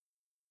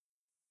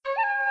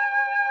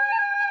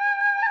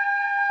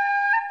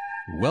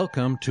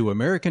Welcome to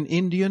American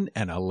Indian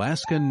and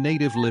Alaska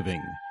Native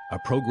Living, a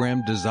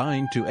program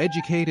designed to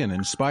educate and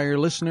inspire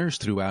listeners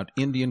throughout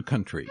Indian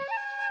country.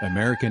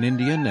 American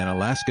Indian and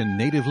Alaska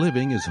Native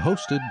Living is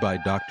hosted by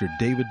Dr.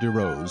 David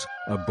DeRose,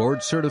 a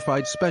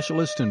board-certified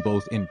specialist in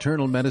both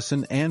internal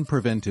medicine and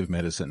preventive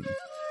medicine.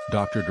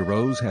 Dr.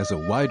 DeRose has a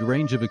wide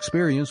range of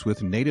experience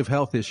with Native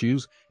health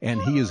issues,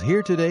 and he is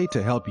here today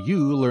to help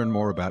you learn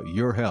more about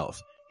your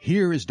health.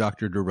 Here is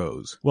Dr.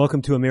 DeRose.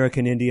 Welcome to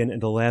American Indian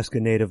and Alaska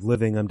Native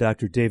Living. I'm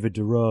Dr. David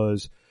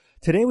DeRose.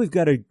 Today we've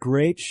got a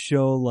great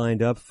show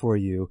lined up for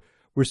you.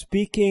 We're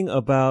speaking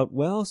about,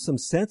 well, some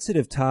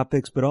sensitive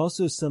topics, but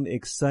also some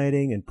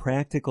exciting and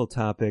practical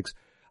topics.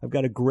 I've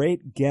got a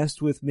great guest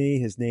with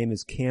me. His name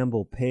is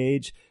Campbell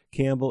Page.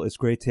 Campbell, it's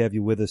great to have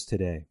you with us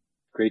today.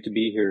 Great to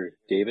be here,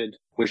 David.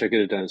 Wish I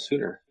could have done it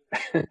sooner.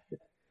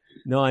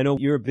 No, I know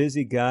you're a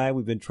busy guy.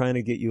 We've been trying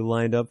to get you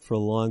lined up for a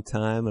long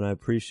time, and I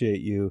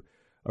appreciate you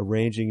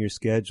arranging your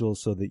schedule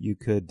so that you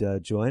could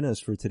join us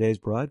for today's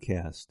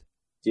broadcast.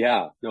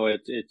 Yeah, no,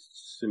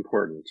 it's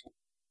important.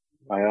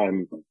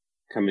 I'm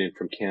coming in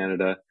from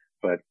Canada,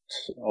 but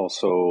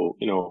also,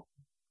 you know,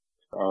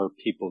 our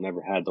people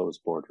never had those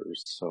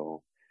borders,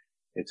 so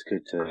it's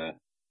good to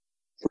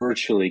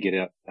virtually get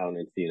out down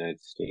into the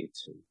United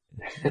States.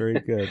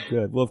 Very good,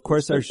 good. Well, of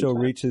course, our show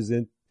reaches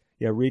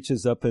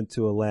up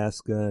into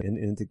Alaska and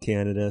into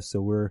Canada, so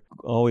we're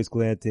always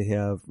glad to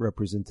have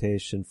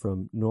representation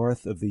from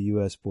north of the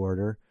U.S.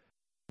 border,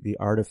 the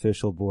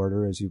artificial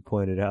border, as you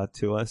pointed out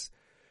to us.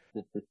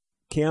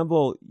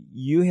 Campbell,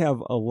 you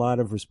have a lot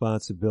of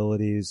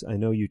responsibilities. I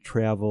know you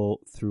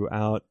travel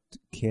throughout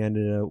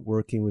Canada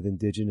working with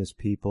Indigenous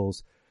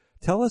peoples.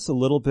 Tell us a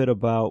little bit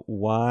about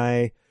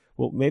why,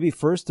 well, maybe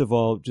first of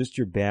all, just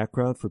your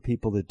background for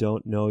people that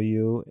don't know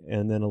you,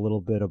 and then a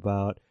little bit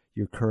about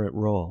your current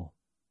role.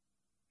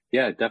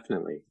 Yeah,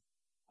 definitely.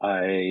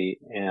 I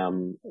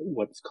am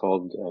what's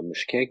called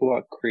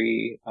Mishkegawak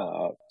Cree,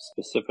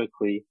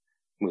 specifically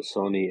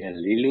Musoni and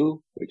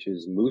Lilu, which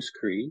is Moose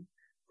Cree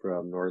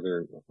from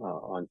northern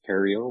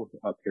Ontario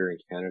up here in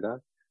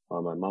Canada.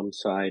 On my mom's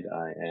side,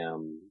 I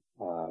am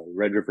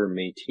Red River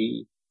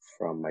Métis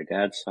from my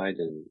dad's side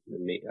in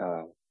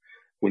the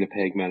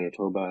Winnipeg,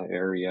 Manitoba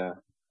area.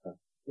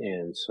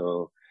 And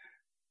so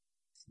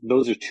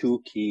those are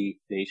two key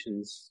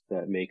nations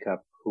that make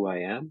up who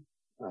I am.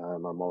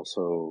 I'm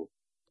also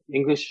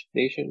English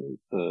nation,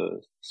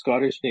 the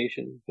Scottish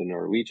nation, the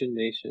Norwegian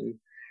nation,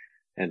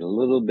 and a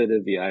little bit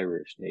of the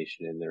Irish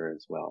nation in there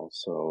as well.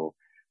 So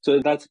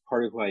that's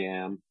part of who I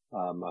am.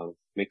 Of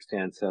mixed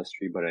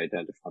ancestry, but I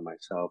identify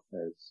myself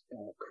as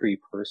a Cree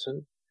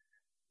person.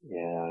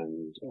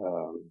 And,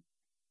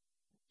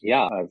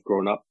 I've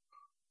grown up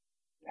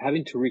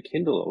having to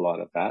rekindle a lot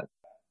of that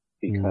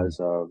because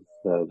of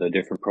the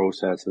different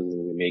processes,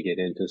 and we may get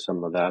into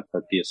some of that,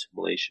 but the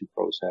assimilation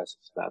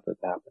processes that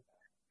happened.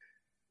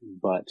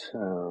 But,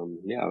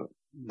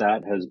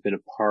 that has been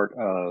a part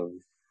of,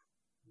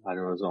 I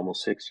don't know, it was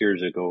almost 6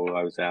 years ago,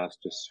 I was asked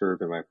to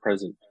serve in my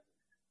present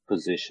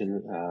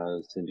position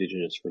as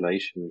Indigenous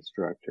Relations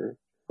Director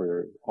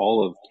for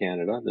all of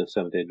Canada, the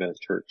Seventh-day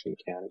Adventist Church in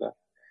Canada.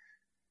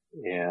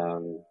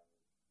 And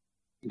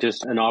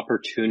just an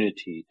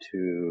opportunity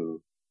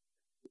to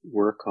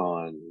work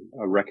on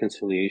a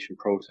reconciliation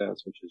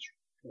process, which is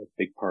a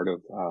big part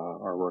of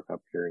our work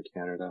up here in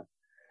Canada,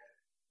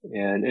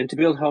 and to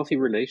build healthy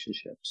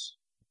relationships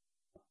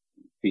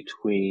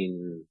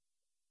between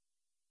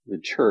the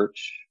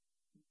church,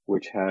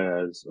 which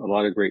has a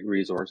lot of great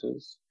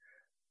resources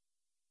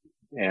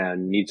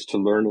and needs to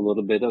learn a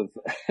little bit of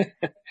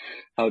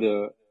how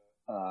to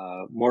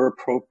more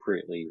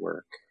appropriately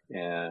work,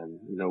 and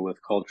with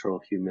cultural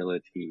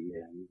humility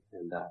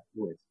and that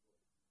with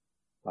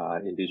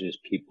Indigenous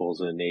peoples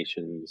and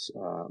nations.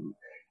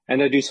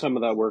 And I do some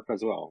of that work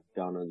as well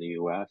down in the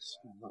U.S.,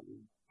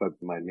 but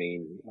my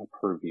main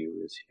purview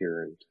is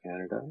here in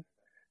Canada,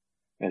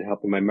 and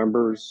helping my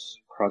members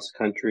across the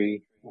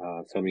country,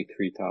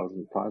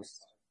 73,000 plus,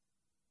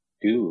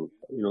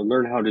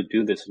 learn how to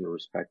do this in a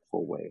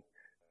respectful way,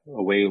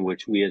 a way in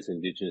which we as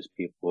Indigenous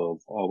people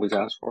have always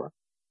asked for.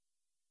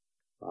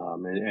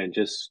 And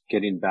just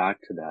getting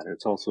back to that.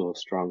 It's also a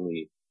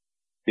strongly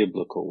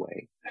biblical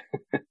way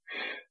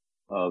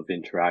of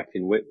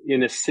interacting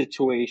in a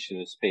situation,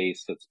 a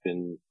space that's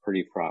been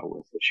pretty fraught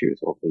with issues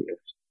over the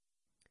years.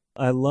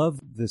 I love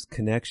this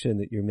connection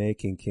that you're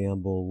making,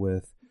 Campbell,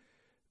 with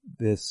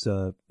this,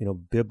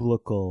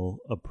 biblical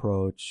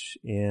approach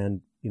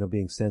and,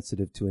 being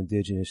sensitive to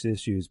Indigenous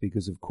issues,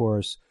 because of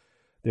course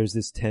there's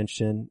this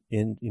tension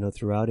in,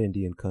 throughout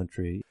Indian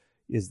country.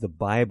 Is the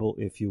Bible,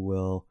 if you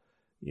will,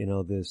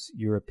 this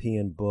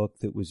European book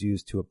that was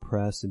used to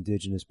oppress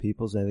Indigenous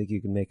peoples. I think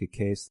you can make a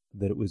case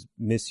that it was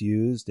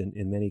misused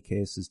in many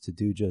cases to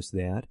do just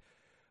that.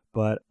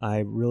 But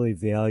I really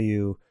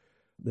value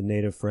the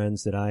Native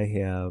friends that I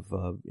have,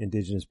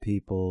 Indigenous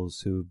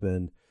peoples who've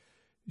been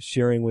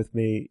sharing with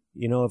me,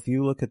 if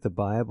you look at the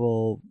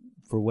Bible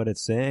for what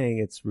it's saying,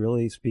 it's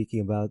really speaking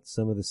about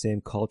some of the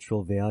same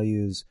cultural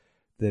values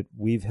that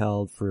we've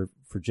held for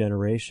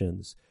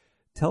generations.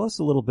 Tell us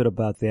a little bit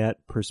about that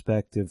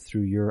perspective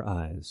through your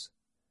eyes.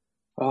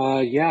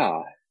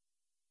 Yeah.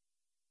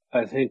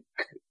 I think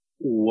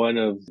one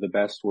of the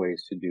best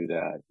ways to do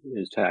that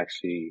is to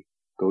actually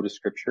go to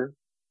Scripture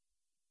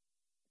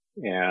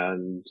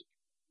and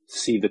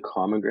see the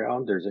common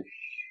ground. There's a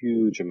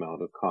huge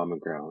amount of common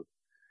ground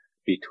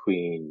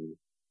between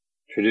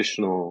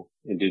traditional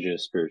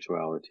Indigenous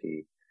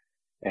spirituality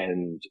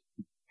and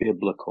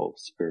biblical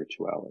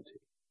spirituality.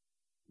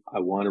 I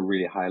want to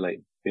really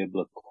highlight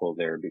biblical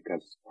there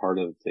because part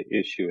of the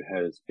issue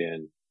has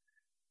been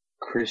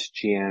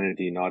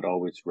Christianity not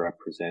always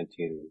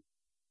representing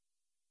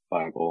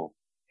Bible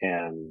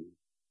and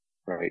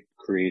right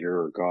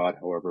Creator or God,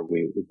 however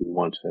we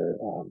want to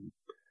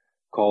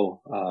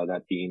call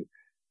that being.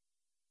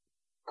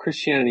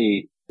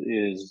 Christianity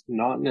is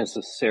not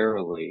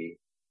necessarily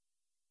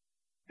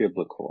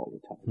biblical all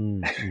the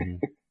time.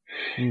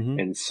 Mm-hmm. Mm-hmm.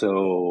 And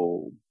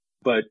so,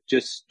 but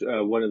just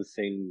one of the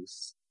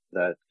things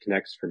that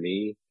connects for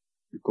me,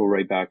 go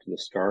right back to the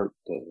start,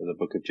 the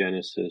book of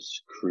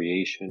Genesis,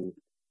 creation,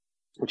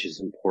 which is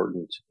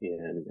important.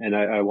 And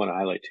I want to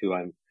highlight too,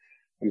 I'm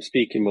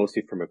speaking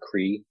mostly from a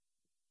Cree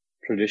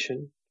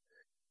tradition.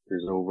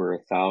 There's over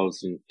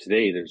 1,000,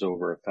 today there's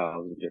over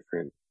 1,000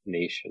 different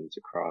nations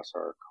across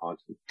our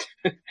continent.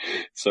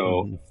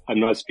 So I'm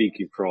not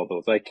speaking for all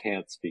those. I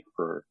can't speak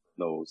for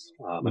those,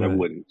 and I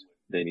wouldn't.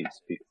 They need to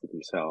speak for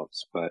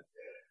themselves. But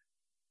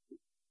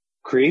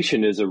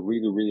creation is a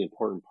really, really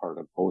important part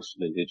of most of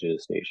the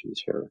Indigenous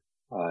nations here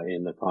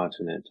in the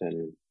continent.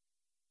 And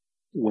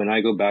when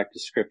I go back to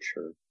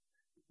Scripture,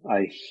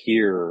 I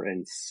hear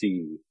and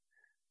see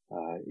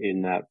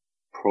in that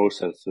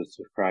process that's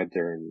described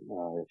there in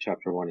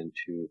chapter 1 and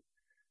 2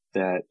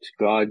 that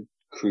God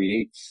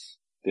creates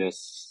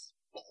this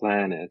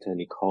planet and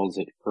he calls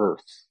it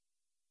Earth,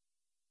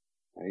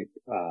 right?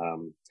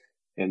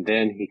 And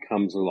then he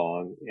comes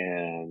along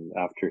and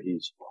after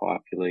he's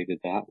populated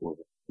that with,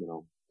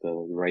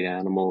 the right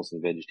animals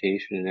and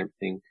vegetation and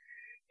everything,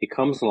 he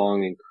comes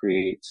along and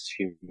creates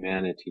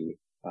humanity.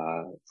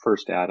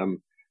 First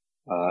Adam,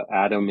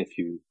 if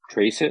you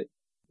trace it,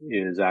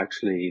 is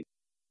actually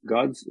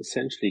God's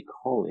essentially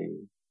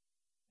calling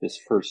this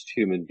first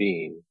human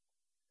being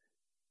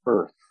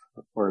earth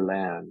or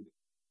land,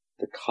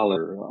 the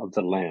color of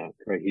the land,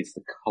 right? He's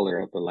the color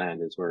of the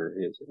land is where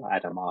his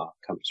Adamah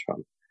comes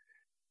from.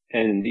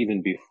 And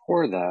even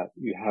before that,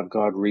 you have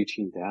God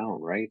reaching down,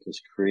 right?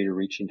 This creator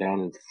reaching down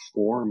and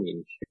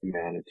forming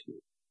humanity,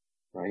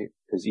 right?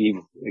 Because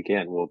Eve,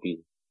 again, will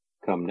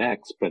come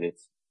next, but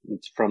it's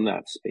from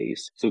that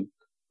space. So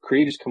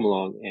creators come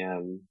along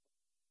and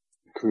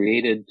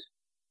created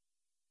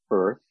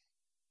Earth,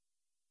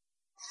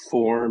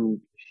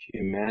 formed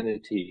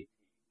humanity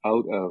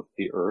out of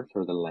the earth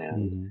or the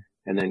land,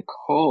 and then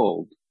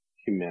called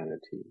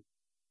humanity,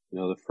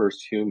 the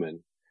first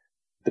human,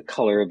 the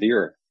color of the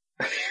earth,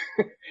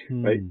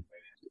 right?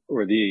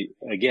 Or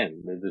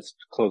this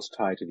close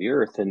tie to the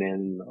earth. And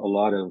then a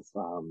lot of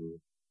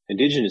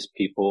Indigenous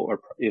people,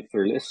 or if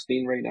they're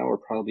listening right now, are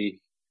probably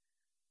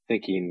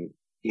thinking,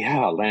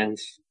 yeah,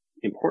 land's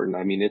important.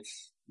 I mean,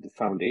 it's the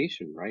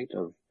foundation, right,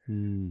 of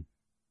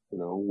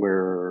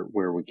where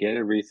we get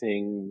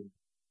everything,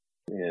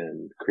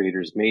 and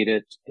creators made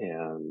it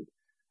and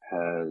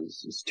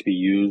is to be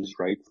used,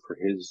 right, for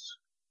his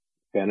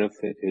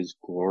benefit, his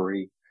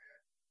glory.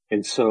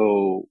 And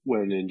so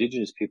when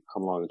Indigenous people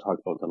come along and talk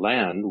about the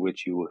land,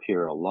 which you will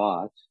hear a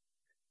lot,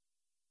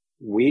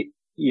 we,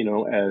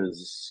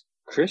 as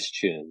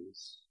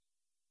Christians,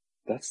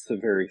 that's the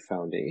very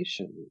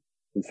foundation.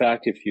 In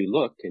fact, if you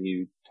look and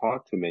you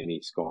talk to many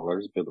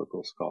scholars,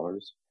 biblical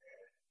scholars,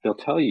 they'll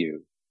tell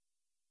you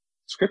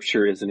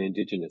Scripture is an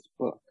Indigenous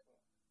book.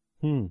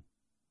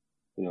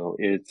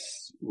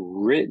 It's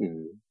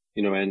written,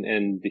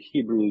 and the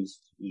Hebrews,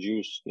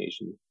 Jewish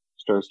nation,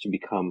 starts to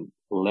become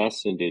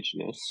less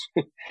Indigenous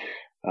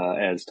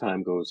as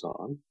time goes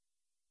on.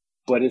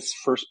 But it's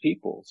First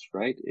Peoples,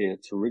 right?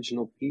 It's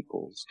original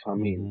peoples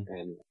coming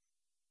and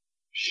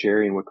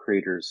sharing what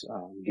Creator's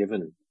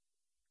given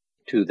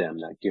to them,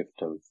 that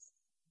gift of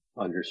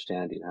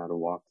understanding how to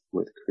walk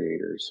with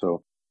Creator.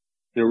 So,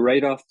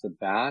 right off the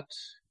bat,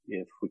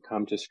 if we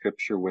come to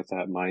Scripture with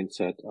that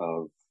mindset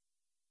of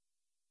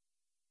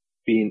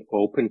being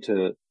open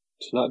to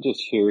not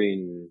just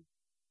hearing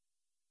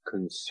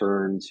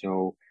concerns,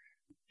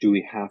 do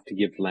we have to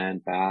give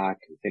land back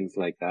and things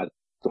like that?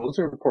 Those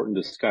are important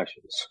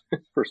discussions,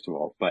 first of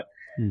all. But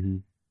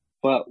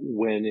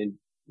when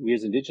we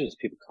as Indigenous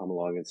people come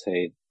along and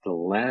say the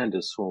land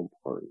is so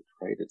important,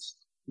 right? It's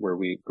where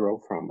we grow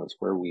from. It's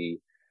where we,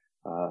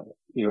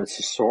 it's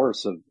the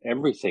source of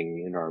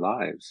everything in our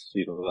lives.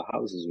 The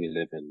houses we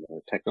live in,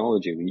 the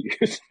technology we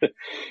use,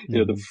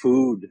 the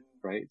food,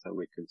 right, that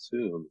we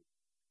consume.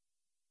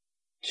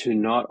 To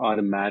not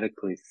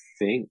automatically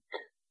think,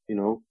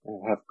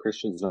 have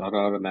Christians not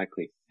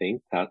automatically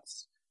think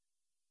that's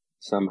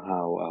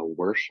somehow a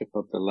worship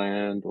of the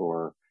land,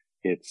 or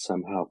it's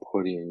somehow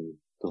putting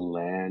the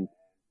land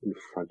in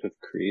front of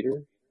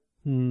Creator.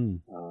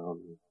 And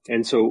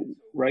so,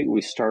 right,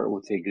 we start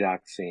with the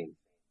exact same.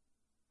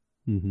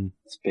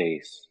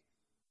 space.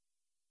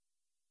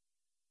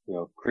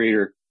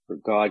 Creator or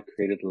God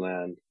created the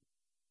land.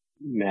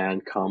 Man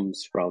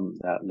comes from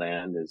that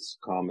land is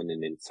common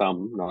in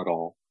some, not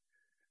all,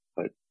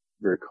 but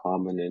very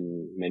common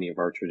in many of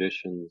our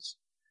traditions.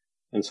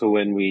 And so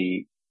when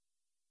we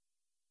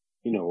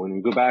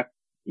go back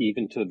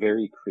even to the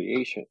very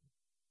creation,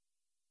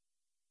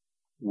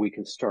 we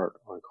can start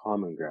on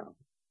common ground.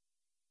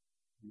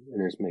 And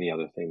there's many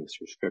other things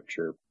through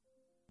scripture.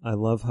 I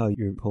love how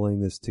you're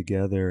pulling this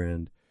together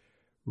and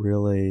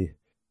really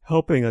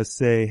helping us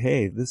say,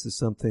 hey, this is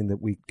something that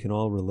we can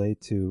all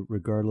relate to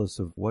regardless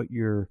of what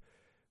your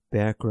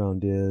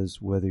background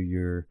is, whether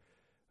you're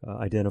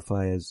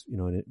identify as,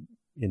 an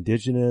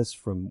indigenous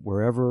from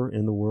wherever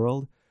in the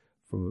world,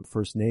 from a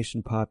First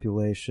Nation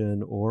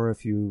population, or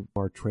if you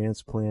are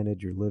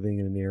transplanted, you're living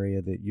in an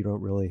area that you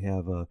don't really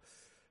have a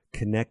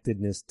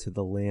connectedness to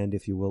the land,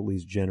 if you will, at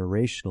least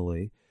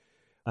generationally.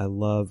 I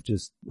love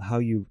just how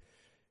you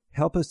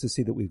help us to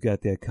see that we've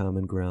got that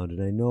common ground.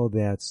 And I know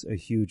that's a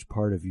huge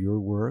part of your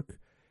work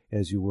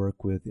as you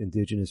work with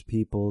Indigenous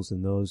peoples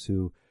and those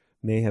who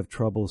may have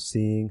trouble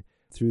seeing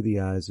through the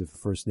eyes of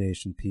First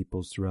Nation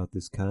peoples throughout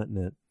this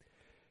continent.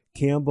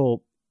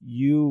 Campbell,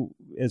 you,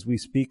 as we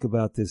speak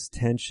about this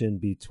tension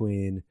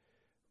between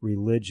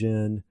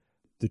religion,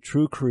 the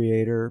true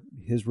creator,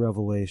 his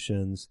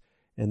revelations,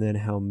 and then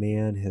how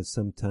man has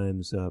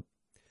sometimes,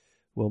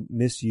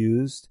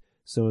 misused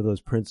some of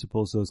those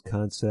principles, those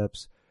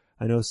concepts.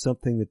 I know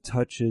something that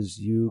touches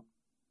you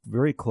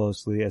very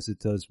closely, as it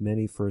does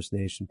many First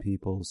Nation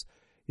peoples,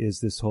 is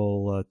this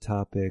whole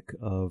topic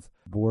of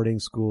boarding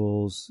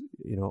schools,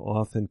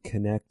 often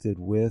connected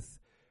with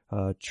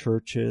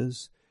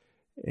churches.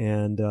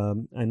 And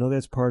I know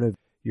that's part of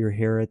your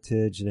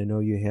heritage, and I know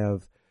you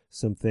have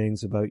some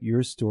things about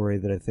your story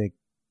that I think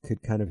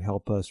could kind of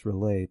help us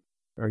relate.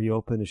 Are you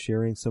open to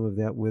sharing some of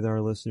that with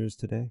our listeners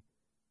today?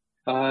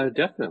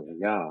 Definitely,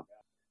 yeah.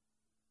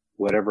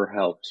 Whatever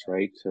helps,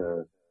 right?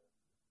 To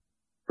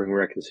bring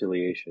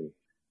reconciliation.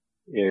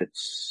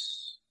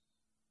 It's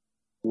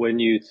when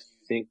you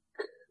think,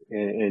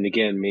 and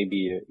again,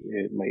 maybe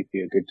it might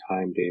be a good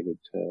time, David,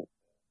 to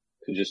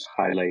just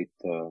highlight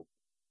the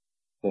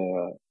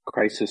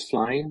crisis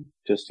line,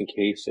 just in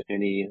case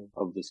any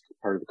of this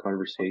part of the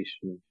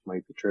conversation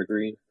might be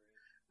triggering.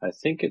 I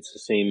think it's the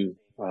same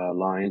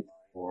line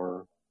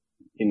for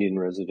Indian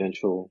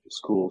residential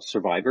school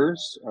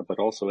survivors, but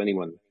also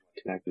anyone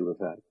connected with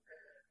that.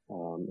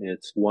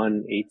 It's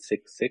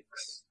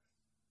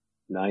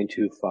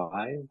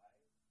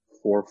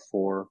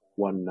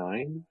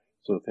 1-866-925-4419.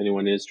 So if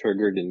anyone is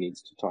triggered and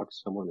needs to talk to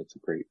someone, it's a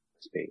great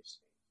space.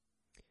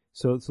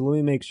 So let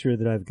me make sure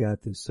that I've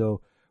got this.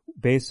 So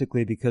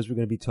basically, because we're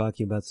going to be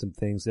talking about some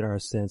things that are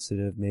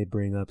sensitive, may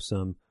bring up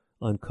some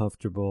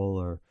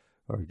uncomfortable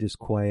or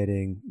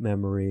disquieting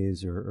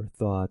memories or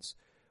thoughts,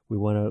 we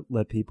want to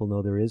let people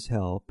know there is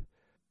help.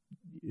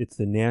 It's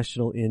the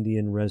National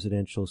Indian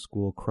Residential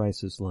School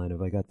Crisis Line.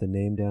 Have I got the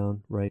name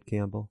down right,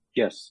 Campbell?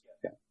 Yes.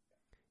 Yeah.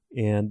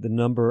 And the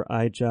number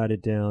I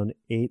jotted down,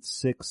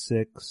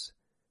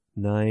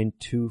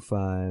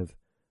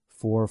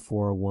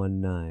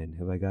 866-925-4419.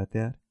 Have I got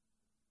that?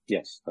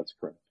 Yes, that's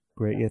correct.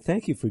 Great. Yeah,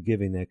 thank you for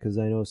giving that, because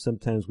I know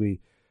sometimes we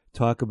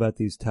talk about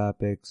these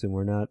topics and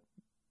we're not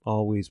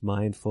always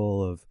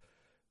mindful of,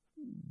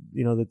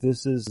 that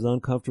this is an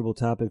uncomfortable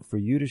topic for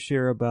you to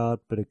share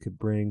about, but it could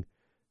bring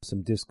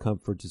some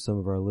discomfort to some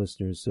of our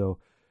listeners. So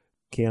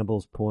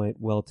Campbell's point,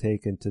 well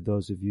taken. To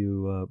those of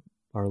you,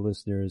 our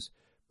listeners,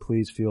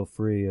 please feel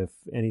free. If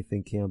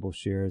anything Campbell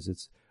shares,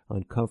 it's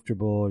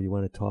uncomfortable or you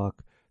want to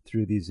talk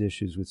through these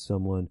issues with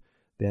someone,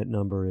 that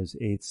number is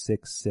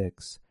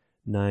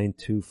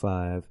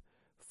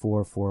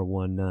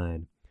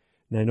 866-925-4419.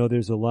 Now, I know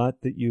there's a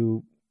lot that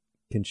you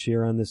can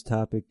share on this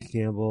topic,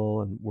 Campbell,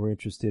 and we're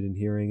interested in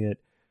hearing it.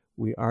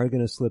 We are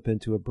going to slip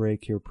into a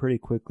break here pretty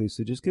quickly,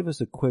 so just give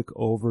us a quick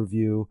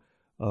overview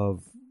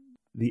of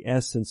the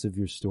essence of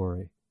your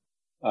story.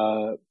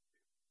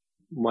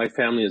 My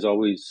family has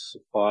always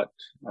fought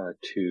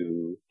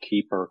to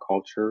keep our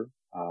culture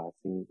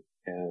and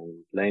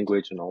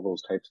language and all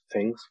those types of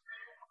things.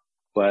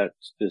 But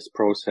this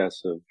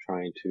process of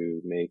trying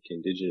to make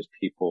Indigenous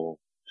people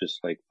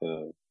just like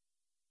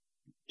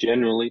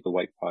generally the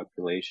white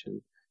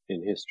population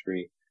in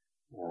history,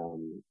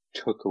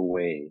 took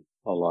away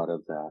a lot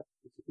of that.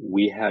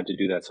 We had to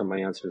do that. Some of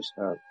my ancestors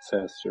had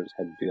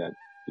to do that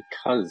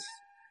because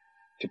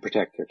to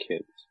protect their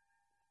kids.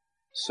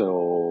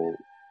 So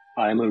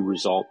I'm a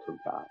result of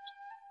that.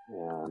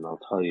 And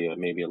I'll tell you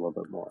maybe a little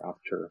bit more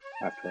after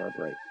our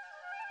break.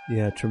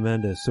 Yeah,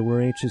 tremendous. So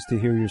we're anxious to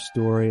hear your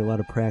story, a lot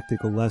of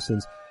practical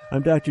lessons.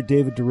 I'm Dr.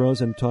 David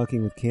DeRose. I'm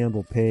talking with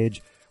Campbell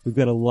Page. We've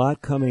got a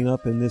lot coming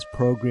up in this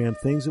program,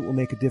 things that will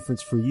make a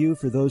difference for you,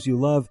 for those you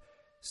love.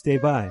 Stay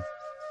by.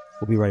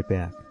 We'll be right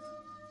back.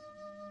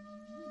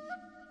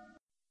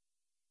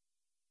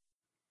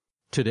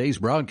 Today's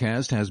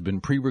broadcast has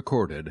been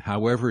pre-recorded.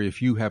 However,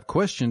 if you have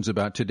questions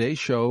about today's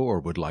show or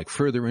would like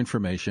further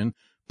information,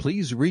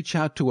 please reach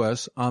out to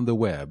us on the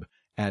web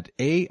at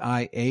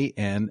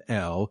AIANL.org.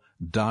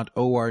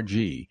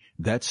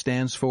 That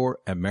stands for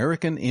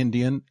American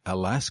Indian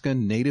Alaska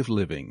Native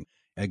Living.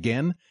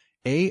 Again,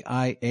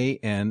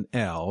 AIANL.org.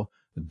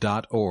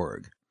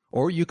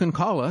 Or you can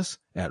call us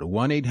at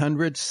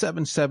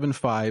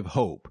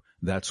 1-800-775-HOPE.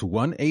 That's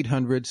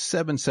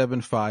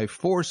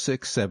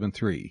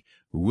 1-800-775-4673.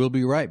 We'll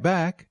be right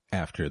back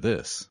after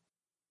this.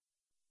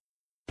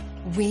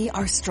 We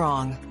are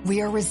strong,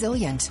 we are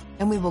resilient,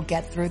 and we will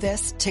get through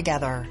this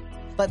together.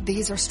 But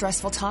these are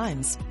stressful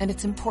times, and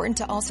it's important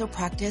to also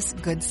practice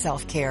good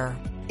self-care.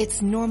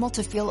 It's normal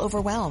to feel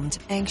overwhelmed,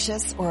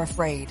 anxious, or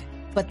afraid.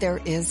 But there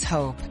is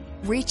hope.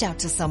 Reach out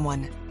to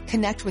someone.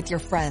 Connect with your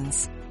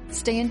friends.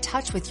 Stay in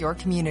touch with your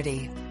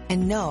community.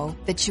 And know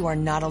that you are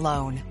not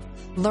alone.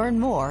 Learn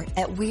more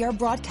at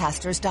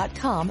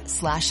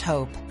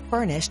wearebroadcasters.com/hope.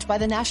 Furnished by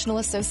the National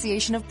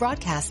Association of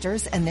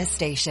Broadcasters and this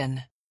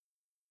station.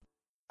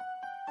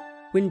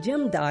 When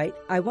Jim died,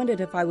 I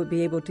wondered if I would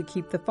be able to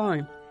keep the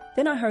farm.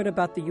 Then I heard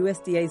about the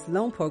USDA's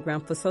loan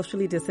program for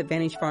socially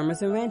disadvantaged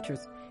farmers and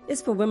ranchers.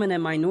 It's for women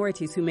and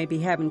minorities who may be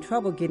having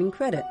trouble getting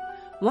credit.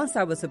 Once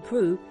I was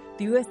approved,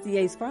 the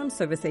USDA's Farm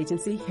Service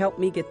Agency helped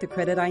me get the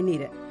credit I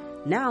needed.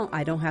 Now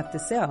I don't have to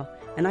sell,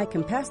 and I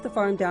can pass the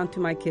farm down to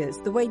my kids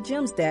the way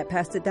Jim's dad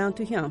passed it down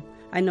to him.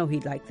 I know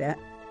he'd like that.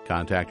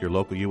 Contact your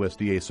local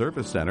USDA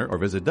Service Center or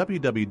visit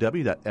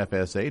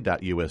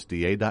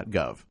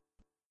www.fsa.usda.gov.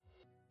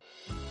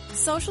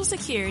 Social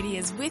Security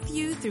is with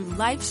you through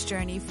life's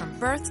journey from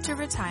birth to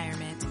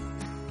retirement.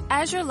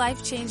 As your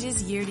life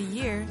changes year to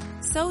year,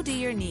 so do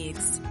your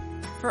needs.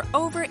 For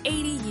over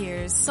 80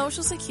 years,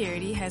 Social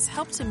Security has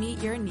helped to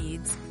meet your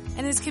needs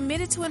and is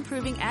committed to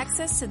improving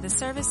access to the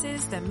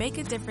services that make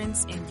a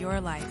difference in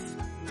your life.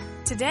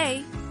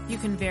 Today, you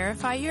can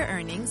verify your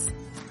earnings,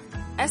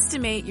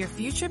 estimate your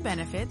future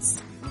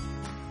benefits,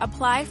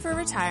 apply for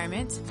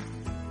retirement,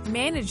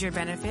 manage your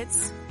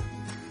benefits,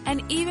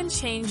 and even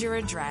change your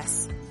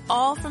address,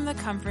 all from the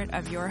comfort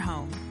of your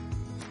home.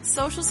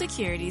 Social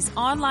Security's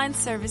online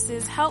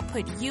services help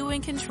put you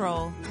in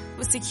control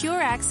with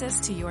secure access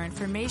to your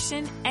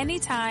information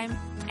anytime,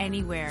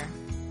 anywhere,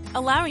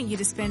 allowing you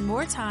to spend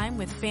more time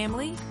with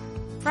family,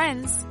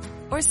 friends,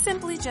 or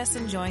simply just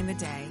enjoying the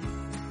day.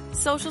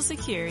 Social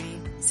Security,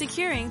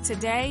 securing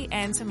today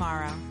and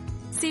tomorrow.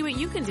 See what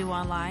you can do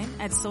online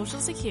at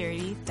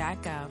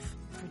socialsecurity.gov.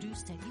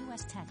 Produced at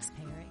U.S.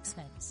 taxpayer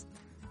expense.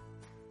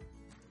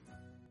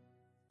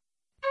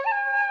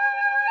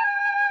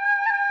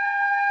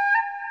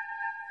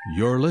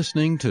 You're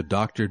listening to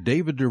Dr.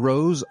 David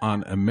DeRose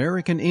on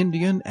American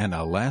Indian and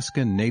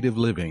Alaska Native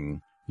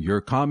Living. Your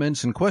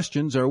comments and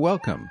questions are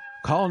welcome.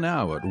 Call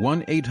now at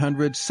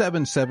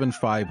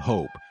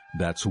 1-800-775-HOPE.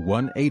 That's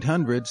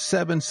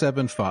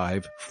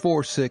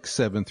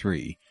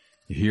 1-800-775-4673.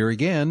 Here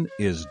again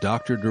is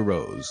Dr.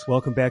 DeRose.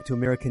 Welcome back to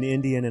American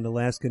Indian and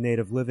Alaska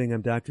Native Living.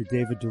 I'm Dr.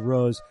 David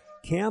DeRose.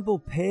 Campbell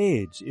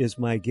Page is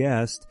my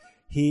guest.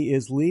 He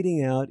is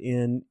leading out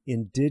in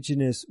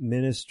Indigenous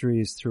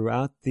ministries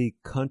throughout the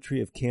country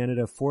of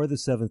Canada for the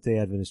Seventh-day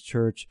Adventist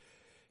Church.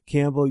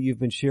 Campbell, you've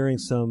been sharing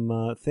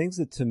some things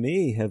that to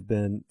me have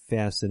been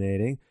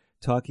fascinating,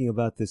 talking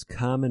about this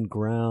common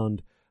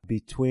ground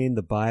between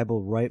the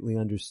Bible rightly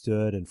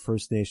understood and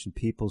First Nation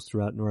peoples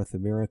throughout North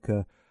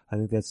America. I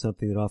think that's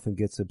something that often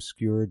gets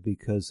obscured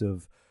because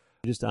of,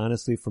 just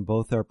honestly, from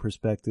both our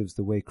perspectives,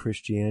 the way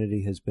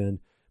Christianity has been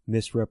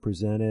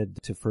misrepresented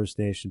to First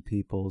Nation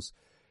peoples.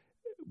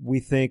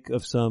 We think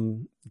of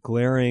some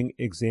glaring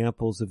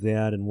examples of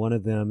that, and one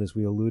of them, as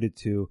we alluded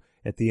to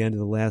at the end of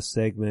the last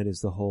segment,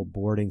 is the whole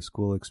boarding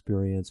school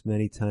experience,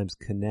 many times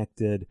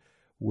connected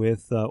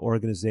with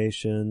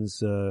organizations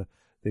that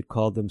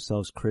called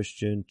themselves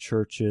Christian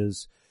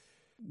churches.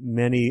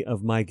 Many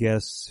of my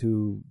guests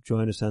who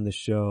join us on the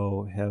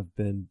show have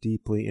been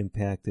deeply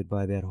impacted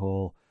by that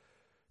whole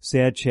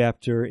sad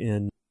chapter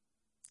in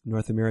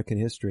North American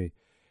history.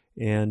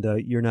 And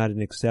you're not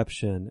an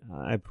exception.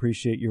 I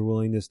appreciate your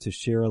willingness to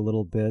share a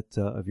little bit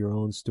of your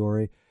own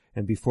story.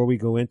 And before we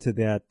go into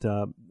that,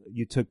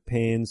 you took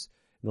pains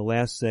in the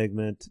last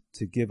segment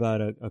to give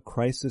out a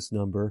crisis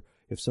number.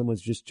 If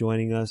someone's just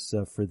joining us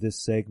for this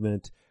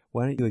segment,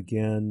 why don't you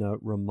again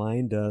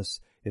remind us,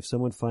 if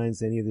someone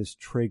finds any of this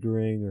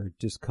triggering or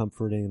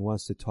discomforting and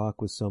wants to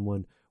talk with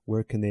someone,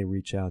 where can they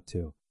reach out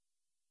to?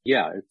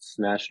 Yeah, it's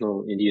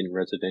National Indian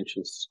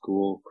Residential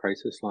School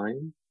Crisis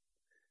Line.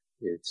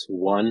 It's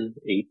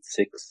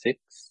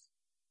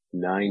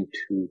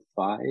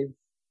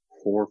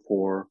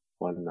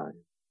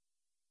 1-866-925-4419.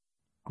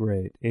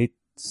 Great.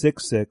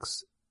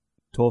 866,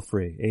 toll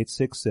free,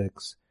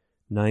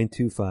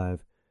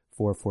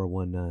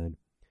 866-925-4419.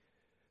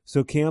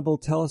 So Campbell,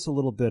 tell us a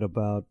little bit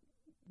about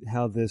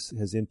how this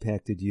has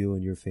impacted you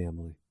and your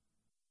family.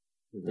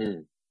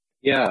 Mm-hmm.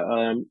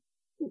 Yeah,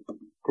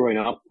 growing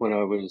up when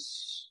I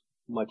was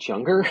much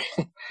younger,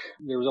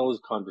 there was always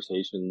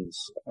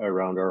conversations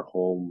around our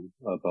home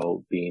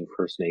about being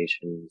First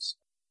Nations,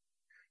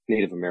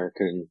 Native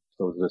American,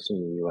 those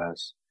listening in the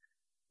U.S.,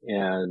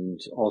 and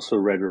also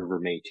Red River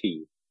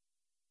Métis.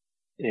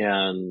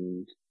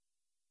 And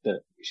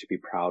that we should be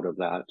proud of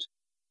that.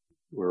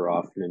 We're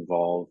often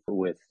involved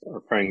with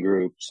our friend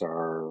groups,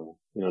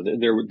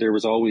 there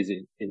was always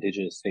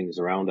Indigenous things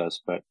around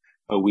us, but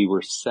we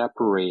were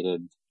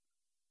separated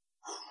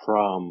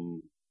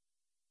from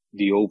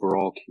the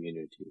overall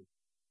community,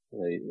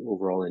 the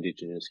overall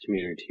Indigenous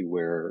community,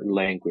 where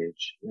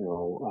language,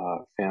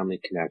 family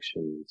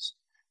connections,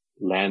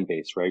 land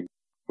base, right?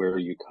 Where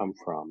you come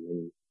from.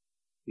 And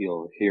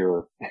you'll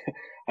hear,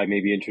 I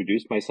maybe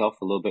introduced myself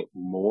a little bit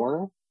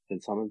more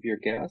than some of your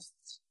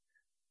guests.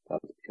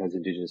 That's because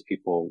Indigenous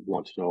people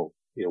want to know,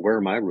 where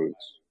are my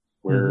roots?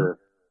 Where,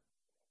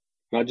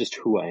 not just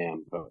who I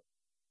am, but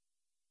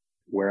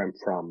where I'm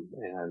from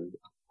and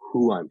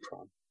who I'm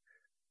from.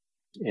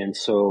 And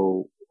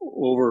so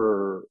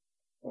over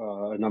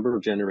a number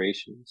of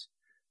generations,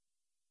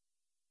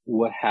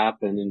 what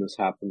happened, and this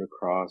happened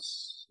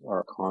across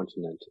our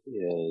continent,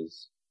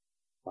 is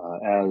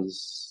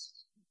as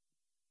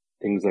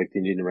things like the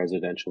Indian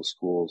residential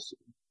schools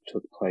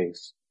took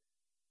place,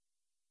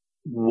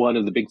 one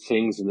of the big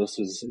things, and this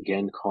is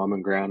again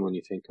common ground when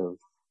you think of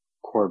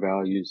core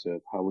values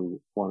of how we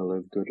want to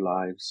live good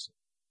lives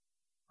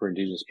for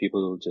Indigenous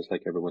people, just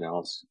like everyone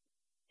else,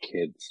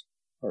 kids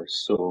are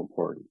so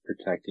important.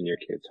 Protecting your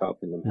kids,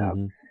 helping them have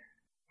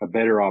a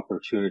better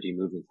opportunity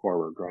moving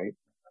forward, right?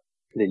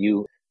 Than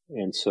you.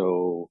 And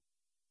so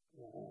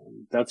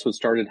that's what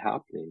started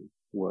happening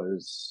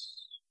was,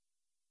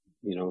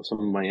 some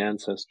of my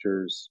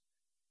ancestors,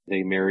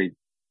 they married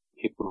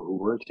people who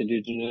weren't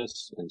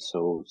Indigenous. And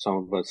so some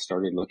of us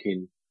started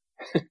looking,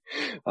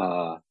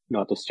 not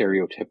the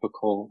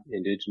stereotypical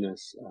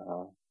Indigenous,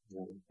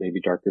 maybe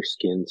darker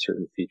skin,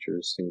 certain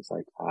features, things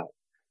like that.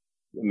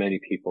 Many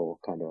people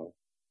kind of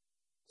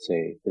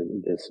say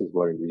that this is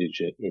what an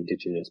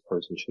Indigenous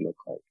person should look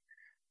like.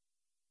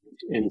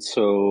 And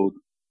so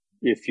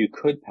if you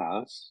could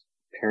pass,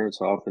 parents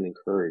often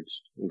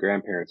encouraged, and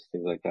grandparents,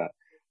 things like that,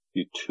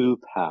 you to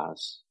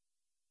pass,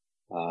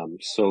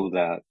 so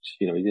that,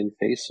 you didn't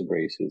face the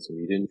racism,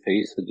 you didn't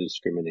face the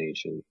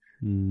discrimination,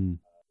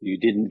 you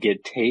didn't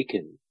get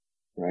taken,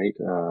 right,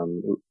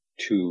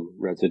 to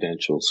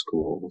residential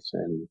schools.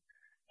 And,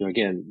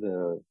 again,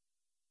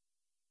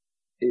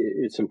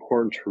 it's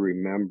important to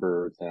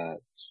remember that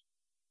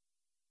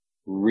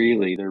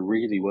there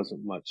really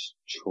wasn't much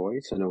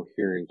choice. I know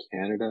here in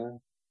Canada,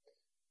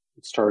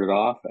 it started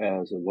off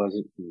as it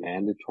wasn't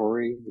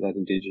mandatory that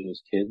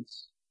Indigenous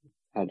kids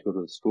had to go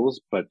to the schools,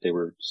 but they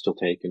were still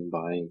taken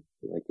by,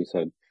 like we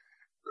said,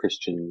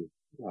 Christian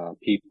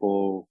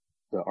people,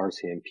 the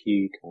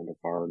RCMP, kind of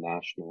our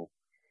national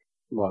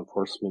law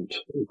enforcement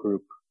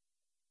group.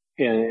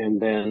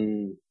 And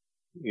then,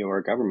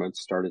 our government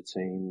started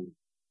saying,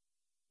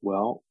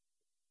 well,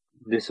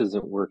 this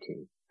isn't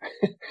working.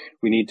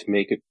 We need to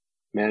make it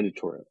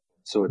mandatory.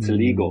 So it's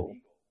illegal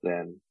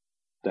then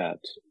that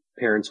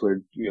parents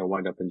would,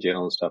 wind up in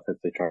jail and stuff if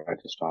they tried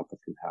to stop it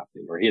from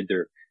happening or hid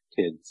their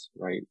kids,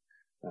 right?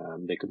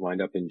 They could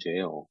wind up in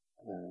jail.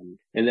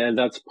 And then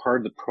that's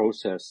part of the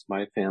process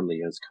my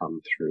family has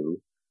come through.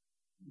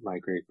 My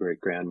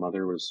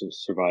great-great-grandmother was a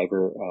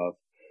survivor of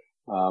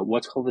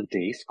what's called a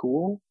day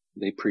school.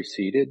 They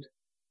preceded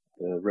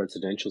the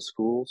residential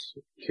schools.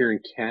 Here in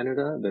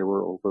Canada, there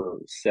were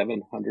over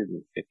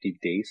 750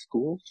 day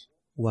schools.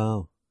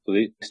 Wow. So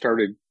they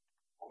started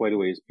quite a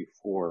ways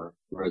before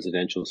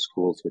residential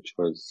schools, which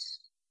was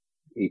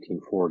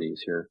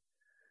 1840s here.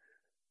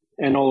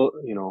 And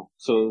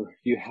so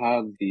you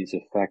have these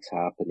effects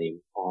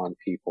happening on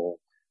people,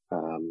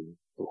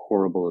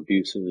 horrible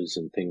abuses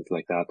and things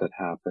like that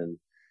happen.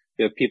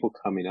 You have people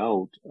coming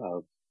out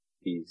of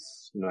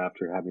these,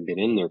 after having been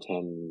in there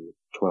 10,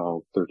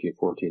 12, 13,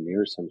 14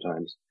 years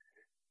sometimes.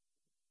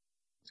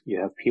 You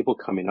have people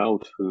coming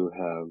out who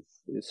have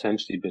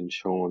essentially been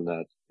shown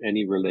that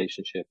any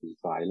relationship is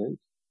violent,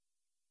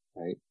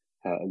 right?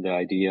 The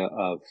idea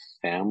of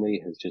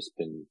family has just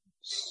been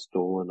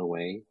stolen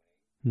away.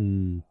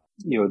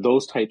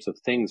 Those types of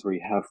things where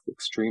you have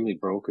extremely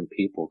broken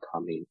people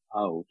coming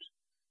out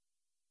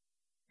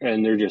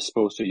and they're just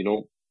supposed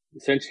to,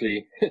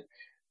 essentially,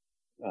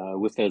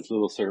 with as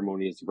little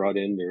ceremony as brought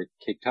in, they're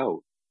kicked out.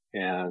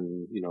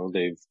 And,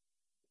 they've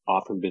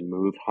often been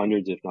moved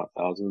hundreds, if not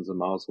thousands of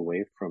miles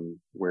away from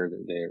where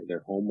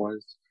their home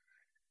was.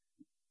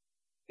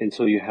 And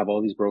so you have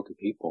all these broken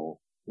people,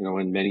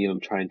 and many of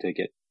them trying to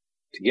get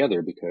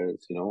together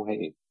because,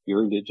 hey,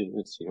 you're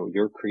Indigenous,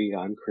 you're Cree,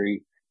 I'm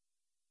Cree.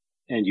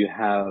 And you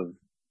have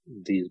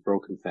these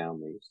broken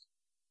families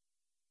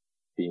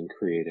being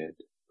created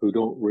who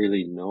don't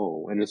really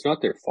know. And it's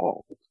not their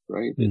fault,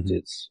 right?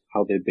 It's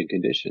how they've been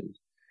conditioned.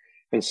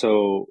 And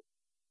so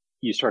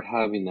you start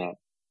having that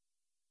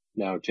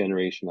now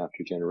generation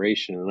after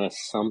generation,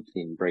 unless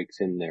something breaks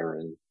in there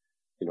and,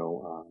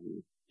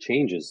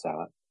 changes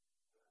that.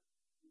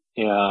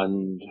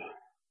 And,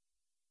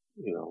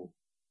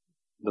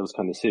 those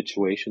kind of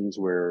situations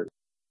where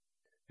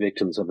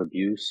victims of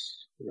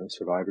abuse,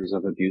 survivors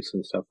of abuse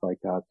and stuff like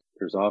that,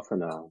 there's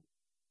often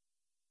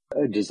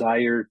a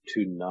desire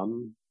to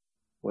numb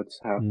what's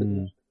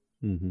happened,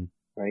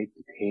 right?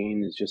 The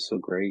pain is just so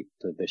great.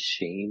 The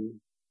shame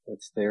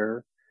that's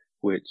there,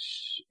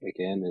 which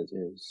again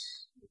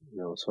is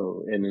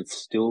so, and it's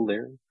still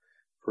there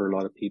for a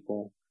lot of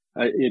people.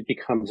 It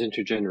becomes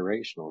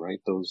intergenerational, right?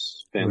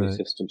 Those family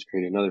systems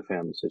create another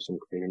family system,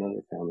 create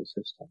another family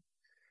system.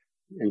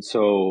 And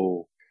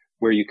so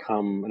where you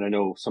come, and I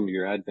know some of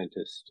your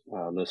Adventist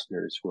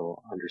listeners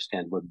will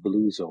understand what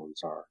blue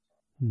zones are.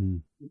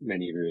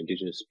 Many of your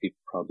Indigenous people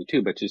probably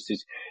too, but just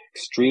these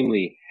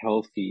extremely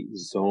healthy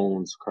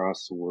zones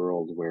across the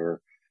world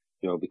where,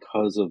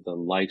 because of the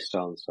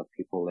lifestyle and stuff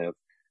people live,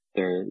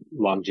 their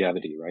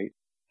longevity, right?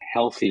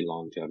 Healthy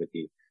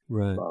longevity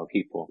of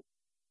people.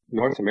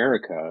 North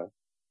America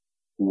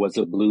was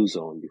a blue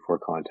zone before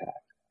contact.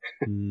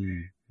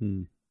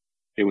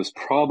 It was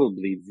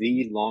probably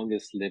the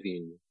longest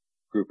living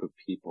group of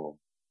people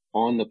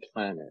on the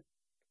planet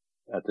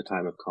at the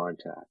time of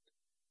contact.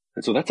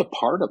 And so that's a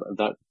part of it.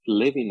 That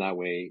living that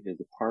way is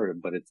a part of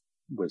it, but it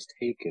was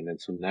taken. And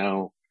so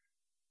now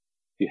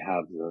you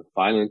have the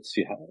violence,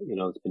 you have,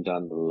 it's been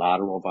done, the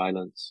lateral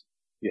violence.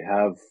 You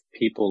have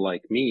people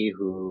like me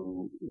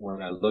who,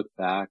 when I look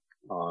back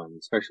on,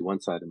 especially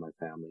one side of my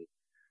family,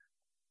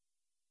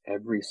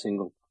 every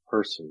single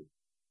person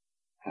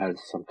has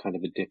some kind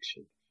of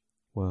addiction.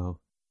 Wow.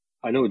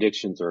 I know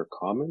addictions are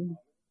common,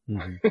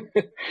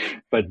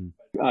 but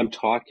I'm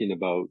talking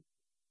about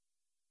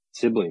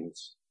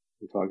siblings.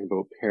 I'm talking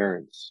about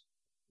parents,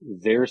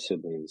 their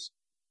siblings,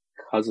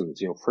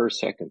 cousins, first,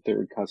 second,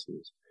 third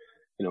cousins,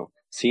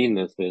 seeing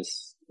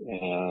this,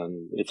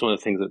 and it's one of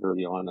the things that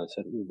early on I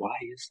said, why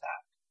is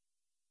that?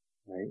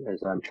 Right?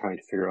 As I'm trying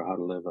to figure out how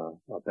to live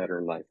a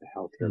better life, a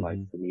healthier life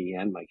for me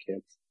and my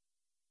kids.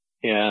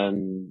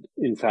 And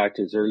in fact,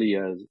 as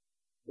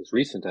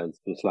recent as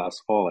this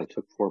last fall, I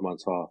took 4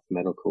 months off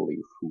medical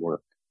leave from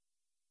work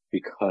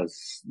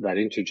because that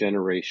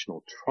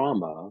intergenerational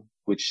trauma,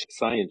 which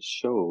science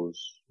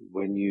shows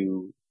when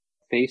you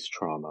face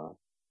trauma,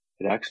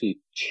 it actually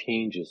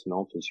changes and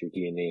alters your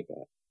DNA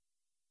back.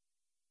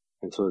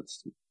 And so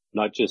it's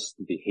not just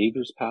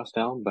behaviors passed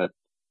down, but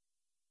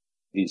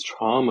these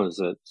traumas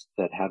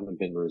that haven't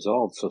been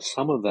resolved. So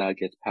some of that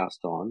gets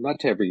passed on, not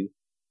to every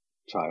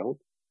child.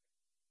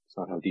 It's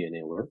not how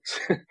DNA works,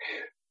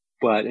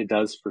 but it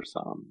does for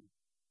some.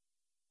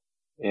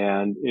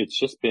 And it's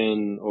just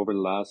been over the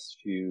last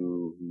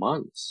few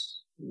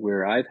months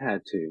where I've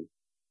had to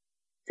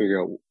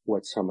figure out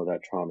what some of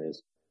that trauma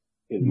is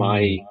in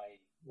my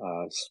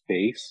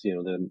space,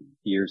 the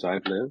years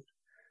I've lived,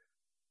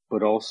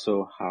 but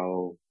also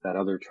how that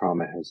other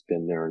trauma has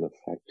been there and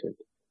affected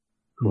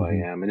who I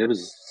am. And it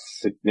was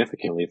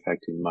significantly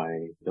affecting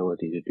my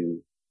ability to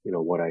do,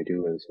 what I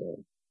do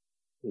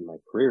in my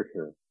career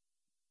here.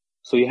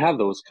 So you have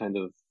those kind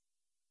of,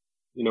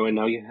 and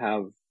now you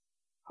have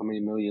how many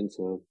millions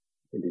of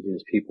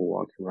Indigenous people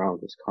walking around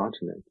this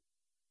continent.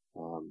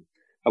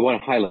 I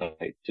want to highlight,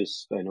 I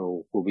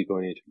know we'll be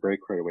going into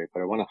break right away,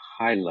 but I want to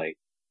highlight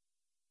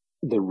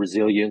the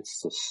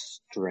resilience, the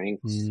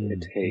strength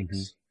it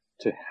takes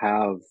to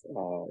have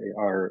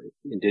our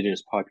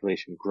Indigenous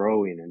population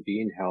growing and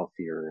being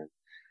healthier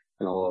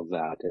and all of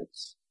that.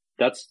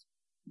 That's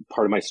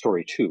part of my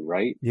story too,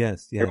 right?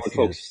 Yes. Everyone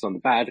focuses on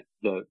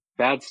the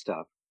bad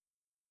stuff,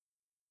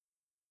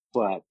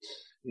 but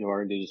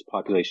our Indigenous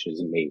population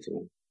is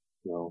amazing,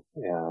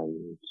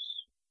 and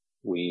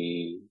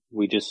we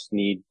just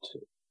need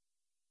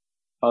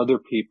other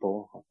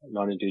people,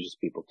 non-Indigenous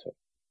people, to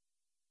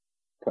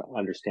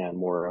understand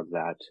more of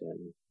that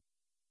and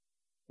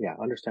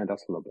understand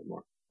us a little bit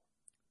more.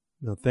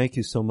 No, thank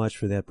you so much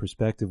for that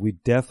perspective. We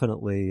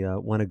definitely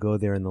want to go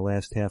there in the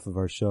last half of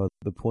our show.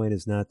 The point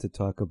is not to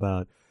talk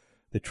about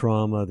the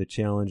trauma, the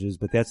challenges,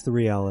 but that's the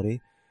reality,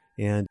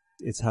 and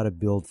it's how to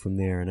build from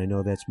there. And I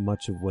know that's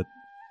much of what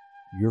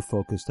you're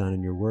focused on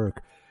in your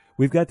work.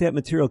 We've got that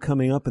material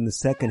coming up in the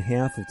second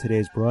half of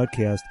today's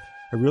broadcast.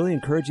 I really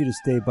encourage you to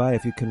stay by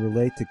if you can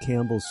relate to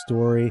Campbell's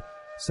story,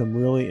 some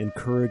really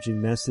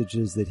encouraging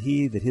messages that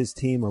his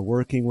team are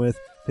working with,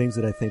 things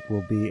that I think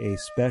will be a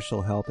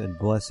special help and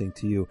blessing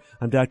to you.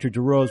 I'm Dr.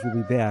 DeRose. We'll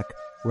be back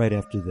right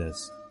after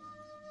this.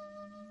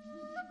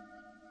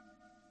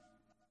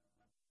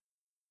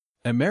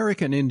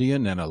 American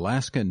Indian and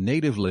Alaska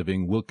Native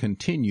Living will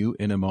continue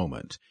in a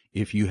moment.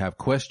 If you have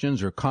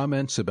questions or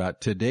comments about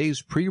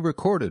today's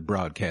pre-recorded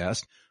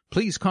broadcast,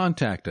 please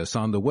contact us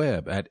on the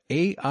web at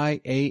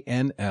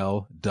aianl.org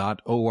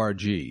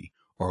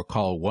or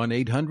call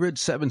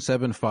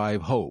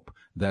 1-800-775-HOPE.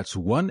 That's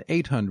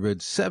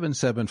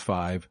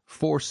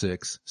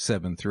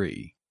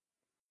 1-800-775-4673.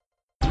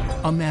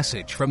 A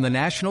message from the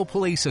National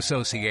Police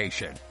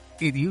Association.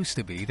 It used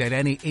to be that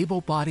any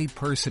able-bodied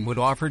person would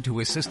offer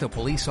to assist a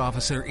police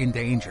officer in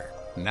danger.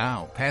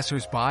 Now,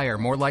 passers-by are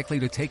more likely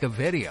to take a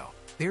video.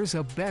 There's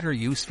a better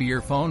use for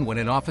your phone when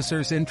an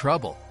officer's in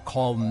trouble.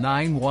 Call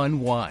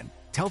 911.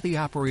 Tell the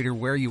operator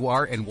where you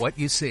are and what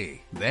you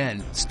see.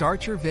 Then,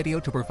 start your video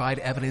to provide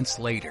evidence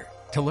later.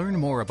 To learn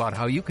more about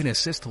how you can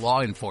assist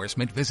law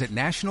enforcement, visit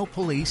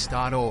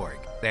nationalpolice.org.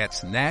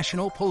 That's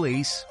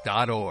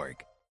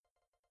nationalpolice.org.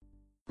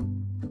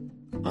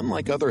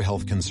 Unlike other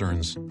health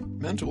concerns,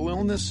 mental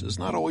illness is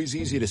not always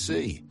easy to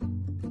see.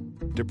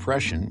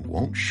 Depression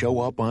won't show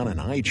up on an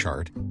eye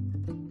chart,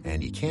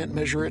 and you can't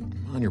measure it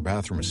on your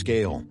bathroom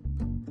scale.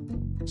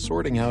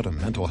 Sorting out a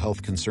mental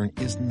health concern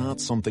is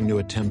not something to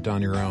attempt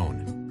on your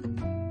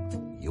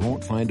own. You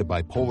won't find a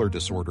bipolar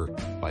disorder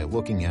by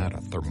looking at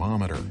a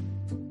thermometer.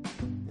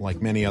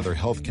 Like many other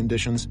health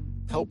conditions,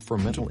 help for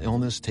mental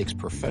illness takes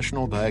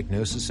professional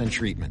diagnosis and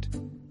treatment.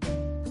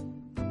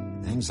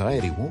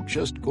 Anxiety won't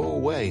just go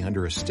away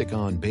under a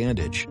stick-on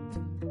bandage.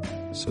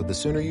 So the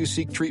sooner you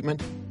seek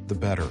treatment, the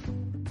better.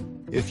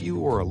 If you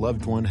or a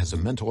loved one has a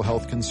mental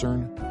health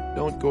concern,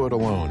 don't go it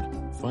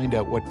alone. Find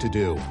out what to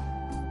do.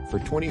 For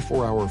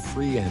 24-hour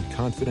free and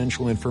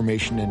confidential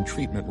information and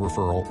treatment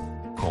referral,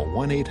 call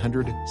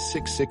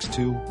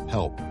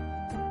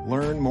 1-800-662-HELP.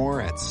 Learn more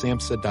at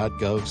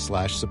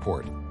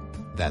samhsa.gov/support.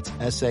 That's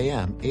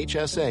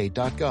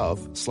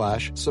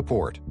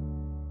samhsa.gov/support.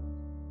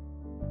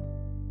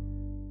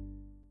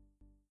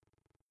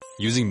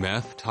 Using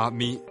meth taught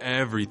me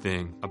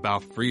everything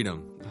about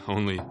freedom,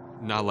 only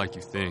not like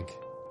you think.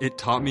 It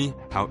taught me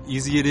how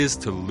easy it is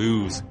to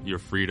lose your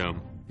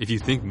freedom. If you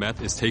think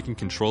meth is taking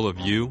control of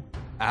you,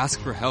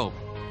 ask for help.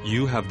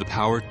 You have the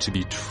power to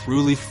be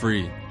truly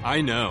free.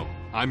 I know.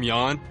 I'm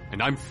Jan,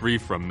 and I'm free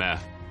from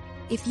meth.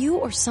 If you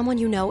or someone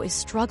you know is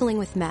struggling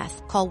with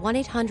meth, call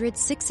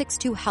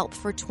 1-800-662-HELP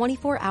for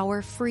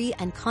 24-hour free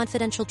and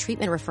confidential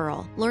treatment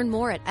referral. Learn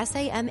more at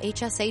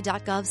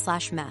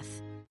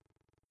samhsa.gov/meth.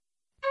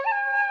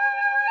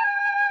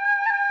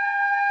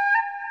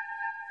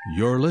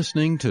 You're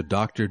listening to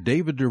Dr.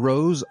 David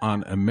DeRose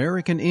on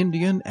American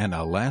Indian and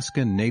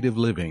Alaska Native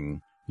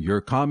Living.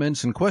 Your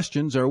comments and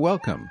questions are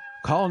welcome.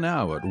 Call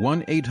now at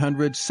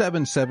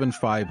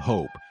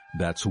 1-800-775-HOPE.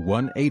 That's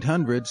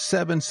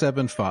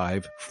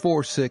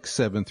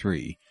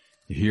 1-800-775-4673.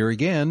 Here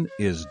again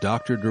is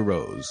Dr.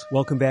 DeRose.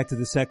 Welcome back to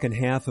the second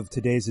half of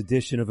today's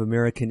edition of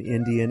American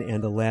Indian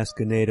and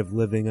Alaska Native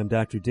Living. I'm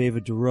Dr.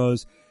 David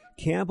DeRose.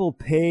 Campbell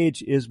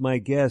Page is my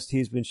guest.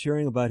 He's been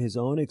sharing about his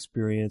own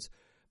experience,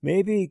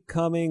 maybe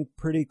coming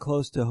pretty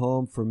close to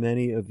home for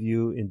many of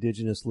you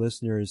Indigenous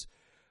listeners.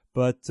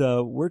 But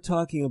we're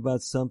talking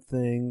about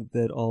something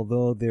that,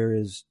 although there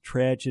is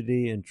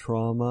tragedy and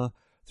trauma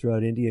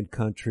throughout Indian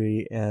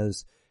country,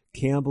 as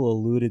Campbell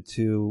alluded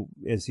to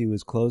as he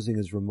was closing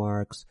his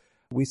remarks,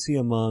 we see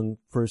among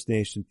First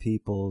Nation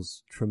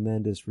peoples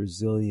tremendous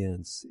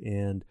resilience,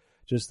 and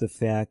just the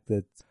fact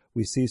that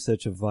we see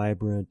such a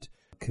vibrant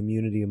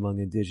community among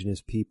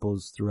Indigenous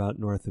peoples throughout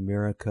North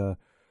America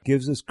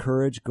gives us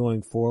courage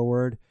going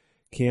forward.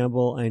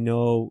 Campbell, I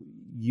know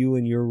you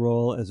in your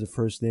role as a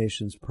First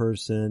Nations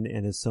person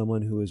and as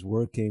someone who is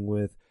working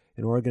with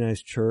an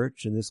organized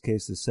church, in this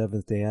case the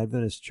Seventh-day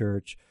Adventist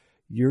Church,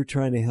 you're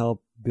trying to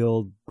help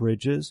build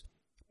bridges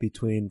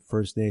between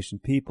First Nation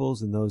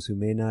peoples and those who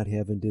may not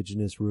have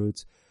Indigenous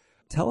roots.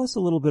 Tell us a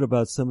little bit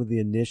about some of the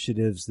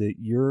initiatives that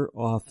your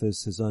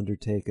office has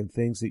undertaken,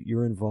 things that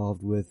you're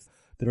involved with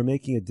that are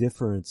making a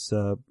difference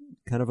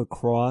kind of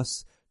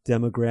across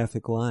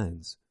demographic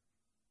lines.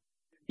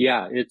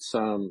 Yeah, it's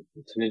an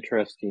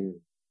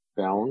interesting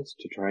balance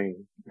to try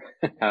and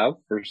have,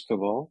 first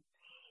of all.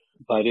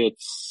 But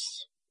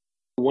it's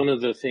one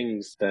of the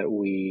things that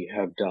we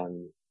have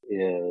done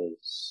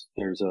is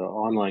there's an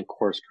online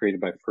course created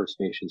by First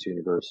Nations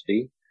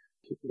University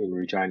in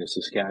Regina,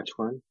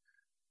 Saskatchewan,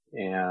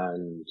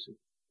 and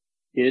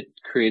it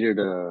created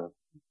a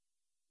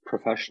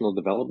professional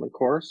development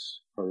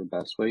course, or the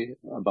best way,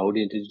 about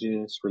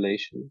Indigenous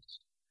relations.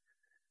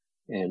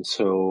 And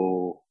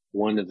so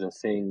one of the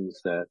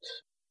things that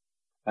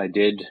I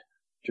did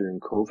during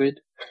COVID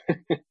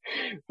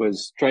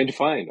was trying to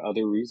find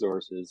other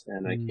resources,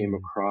 and I came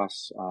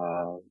across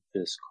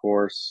this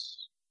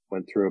course,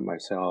 went through it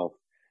myself,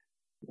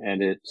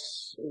 and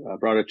it's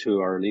brought it to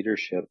our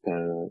leadership,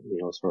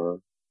 sort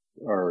of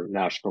our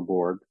national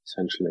board,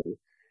 essentially,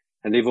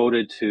 and they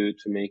voted to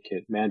make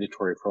it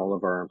mandatory for all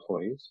of our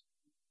employees.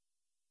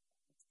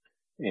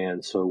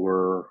 And so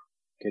we're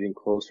getting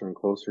closer and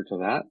closer to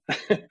that.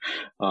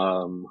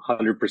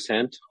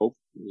 100% hope,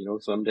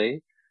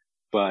 someday,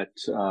 but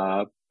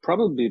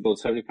probably about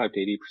 75 to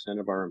 80%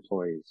 of our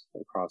employees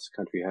across the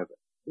country have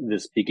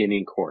this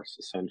beginning course,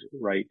 essentially,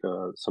 right?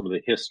 Some of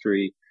the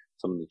history,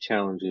 some of the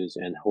challenges,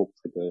 and hope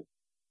for the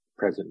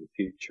present and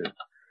future.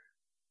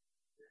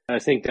 And I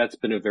think that's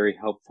been a very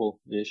helpful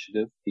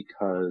initiative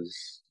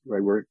because,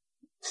 right, we're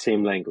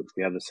same language.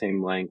 We have the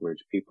same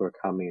language. People are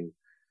coming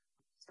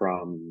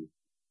from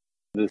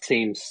the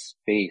same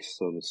space,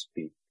 so to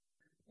speak,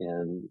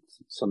 and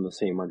some of the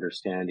same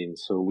understanding,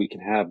 so we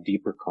can have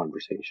deeper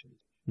conversations.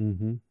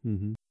 Mm-hmm,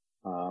 mm-hmm.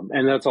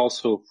 And that's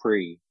also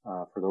free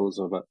for those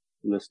of us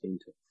listening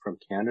from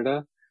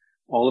Canada.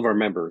 All of our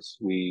members,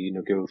 we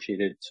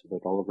negotiated so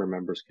that all of our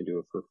members can do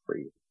it for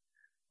free.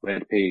 We had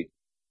to pay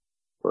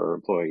for our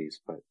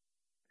employees, but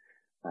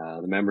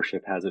the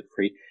membership has it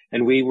free.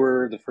 And we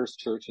were the first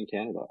church in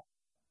Canada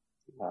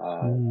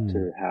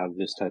to have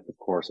this type of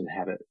course and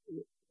have it,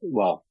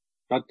 well,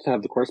 not to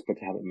have the course, but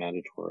to have it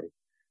mandatory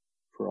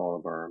for all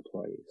of our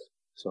employees.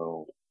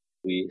 So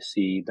We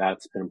see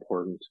that's been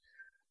important.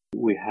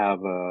 We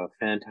have a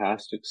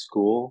fantastic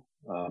school,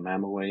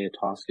 Mamaway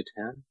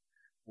Etoskatan,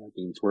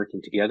 means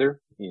working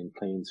together in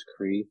Plains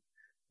Cree,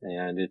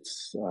 and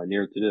it's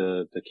near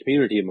the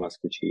community of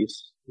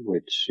Musquechies,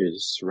 which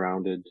is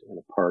surrounded and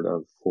a part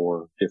of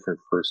 4 different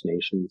First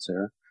Nations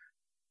there.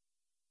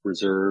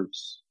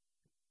 Reserves,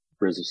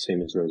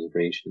 same as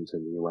reservations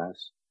in the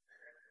U.S.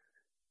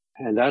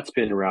 And that's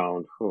been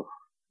around for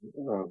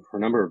a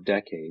number of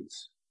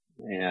decades.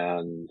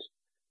 And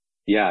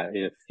yeah,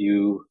 if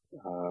you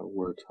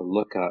were to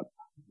look up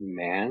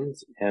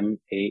MANS,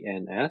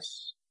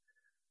 M-A-N-S,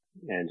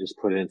 and just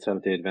put in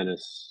Seventh-day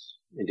Adventist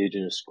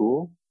Indigenous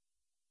School,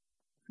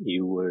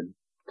 you would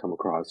come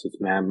across, it's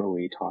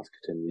Mamaway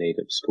Etoskatan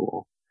Native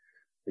School.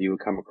 You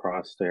would come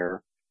across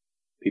there.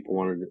 People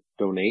want to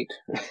donate.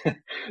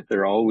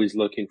 They're always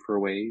looking for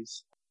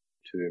ways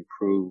to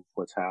improve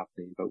what's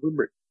happening. But we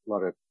bring a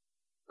lot of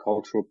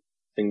cultural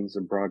things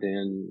are brought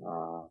in,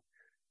 a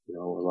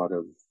lot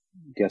of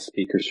guest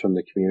speakers from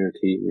the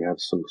community. We have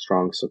some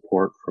strong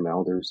support from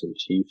elders and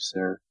chiefs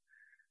there.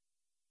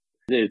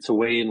 It's a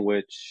way in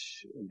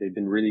which they've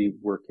been really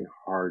working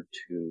hard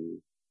to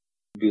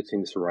do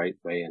things the right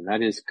way, and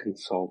that is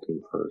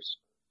consulting first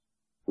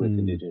with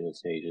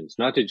Indigenous agents,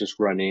 not to just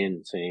run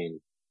in saying,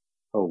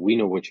 oh, we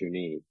know what you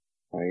need,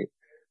 right?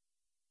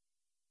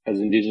 As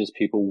Indigenous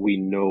people, we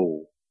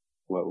know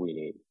what we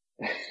need.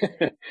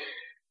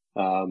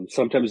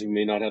 Sometimes we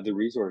may not have the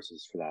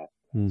resources for that.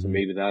 Mm-hmm. So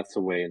maybe that's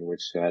a way in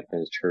which the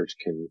Adventist Church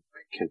can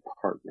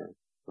partner,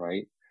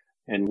 right?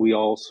 And we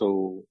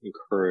also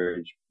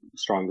encourage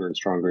stronger and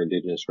stronger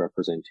Indigenous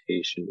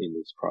representation in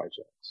these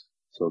projects.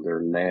 So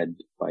they're led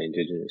by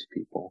Indigenous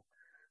people.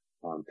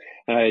 And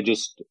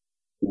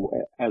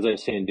as I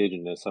say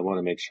Indigenous, I want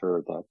to make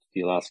sure that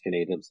the Alaska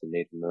Natives and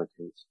Native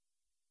Americans,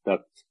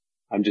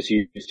 I'm just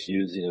used to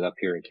using it up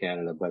here in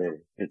Canada, but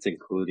it's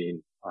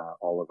including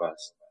all of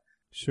us.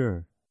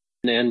 Sure.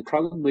 And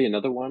probably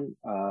another one,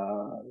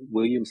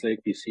 Williams Lake,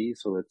 BC,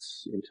 so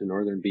it's into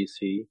northern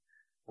BC.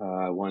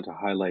 I wanted to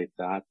highlight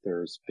that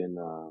there's been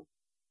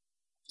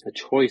a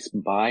choice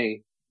by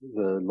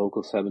the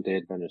local Seventh-day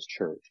Adventist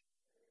Church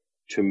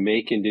to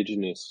make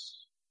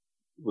Indigenous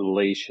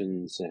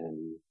relations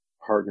and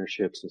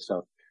partnerships and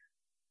stuff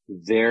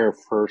their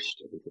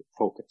first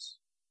focus.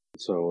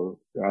 So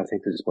I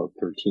think there's about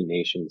 13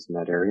 nations in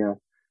that area,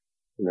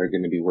 and they're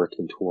going to be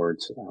working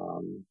towards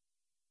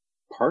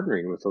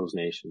partnering with those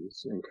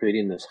nations and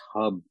creating this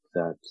hub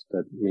that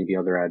maybe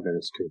other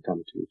Adventists can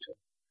come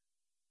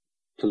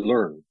to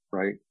learn,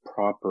 right?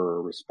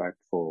 Proper,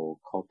 respectful,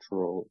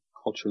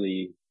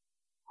 culturally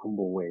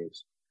humble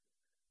ways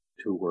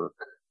to work.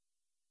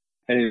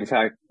 And in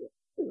fact,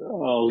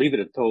 I'll leave it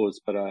at those,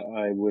 but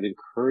I would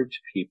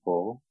encourage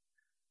people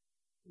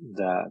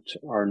that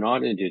are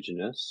not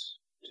Indigenous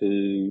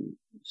to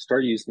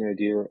start using the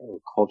idea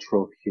of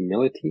cultural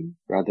humility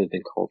rather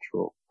than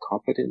cultural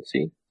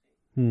competency.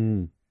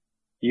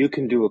 You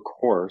can do a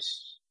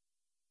course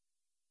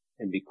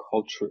and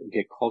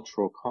get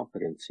cultural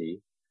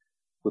competency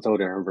without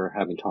ever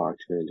having talked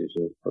to an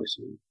Indigenous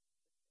person.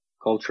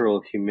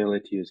 Cultural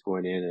humility is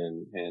going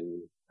in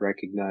and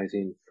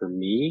recognizing, for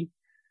me,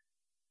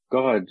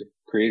 God,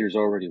 Creator's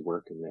already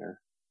working there.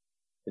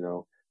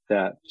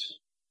 That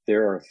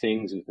there are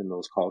things within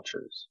those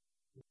cultures.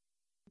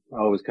 I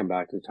always come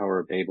back to the Tower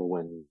of Babel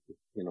when,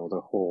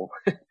 the whole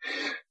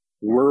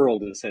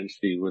world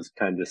essentially was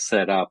kind of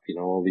set up,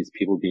 all these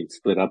people being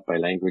split up by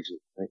languages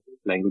and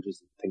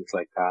things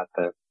like that,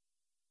 that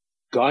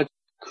God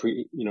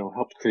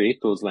helped create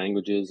those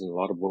languages, and a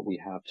lot of what we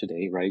have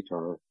today, right,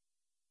 are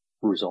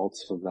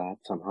results of that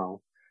somehow.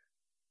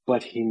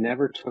 But he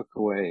never took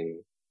away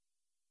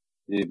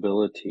the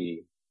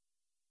ability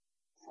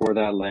for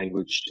that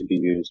language to be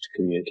used to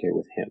communicate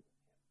with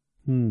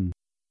him.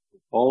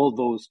 All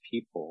those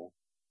people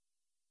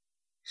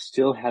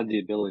still had the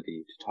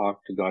ability to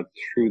talk to God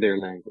through their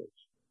language.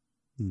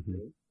 Mm-hmm.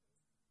 Right?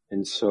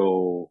 And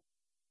so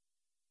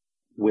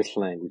with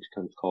language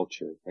comes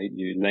culture, right?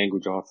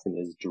 Language often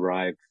is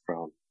derived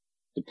from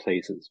the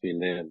places we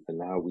live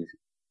and how we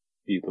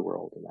view the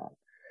world and that.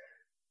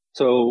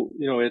 So,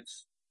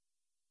 it's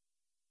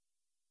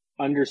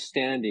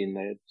understanding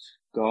that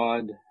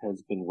God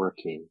has been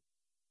working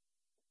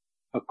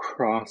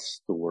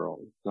across the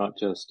world, not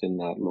just in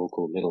that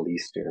local Middle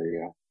East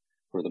area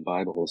where the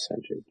Bible is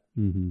centered.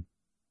 Mm-hmm.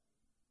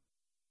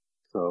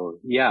 So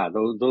yeah,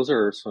 those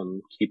are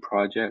some key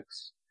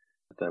projects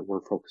that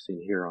we're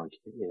focusing here on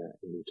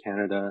in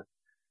Canada.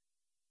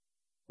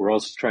 We're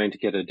also trying to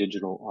get a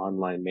digital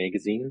online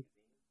magazine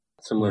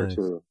similar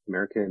to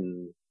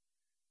American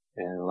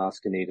and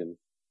Alaska Native.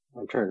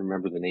 I'm trying to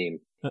remember the name.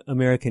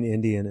 American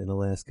Indian and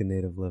Alaska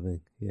Native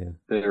Living. Yeah.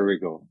 There we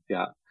go.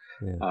 Yeah.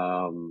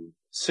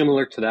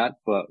 Similar to that,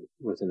 but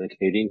within the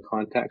Canadian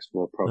context,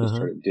 we'll probably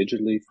start it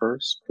digitally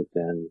first, but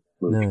then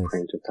move to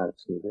print if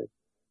that's needed.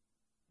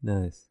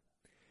 Nice.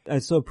 I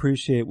so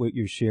appreciate what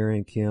you're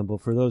sharing, Campbell.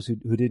 For those who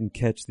didn't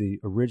catch the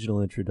original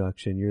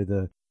introduction, you're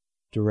the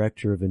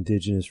Director of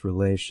Indigenous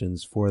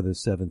Relations for the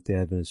Seventh-day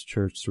Adventist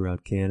Church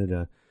throughout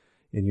Canada.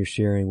 and you're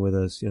sharing with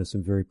us,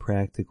 some very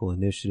practical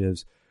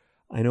initiatives.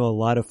 I know a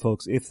lot of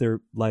folks, if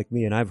they're like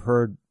me, and I've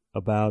heard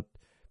about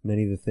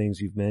many of the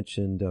things you've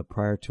mentioned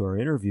prior to our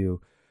interview,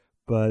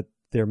 but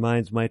their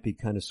minds might be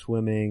kind of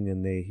swimming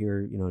and they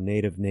hear,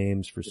 native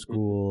names for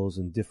schools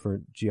and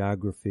different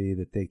geography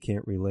that they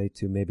can't relate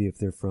to. Maybe if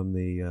they're from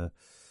the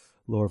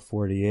lower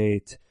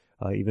 48,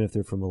 even if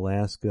they're from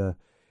Alaska.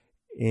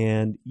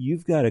 And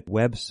you've got a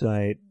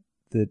website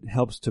that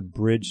helps to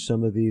bridge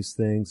some of these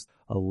things,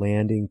 a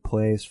landing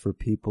place for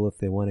people if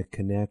they want to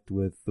connect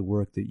with the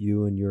work that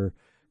you and your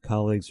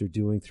colleagues are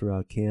doing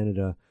throughout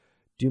Canada.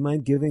 Do you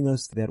mind giving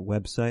us that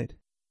website?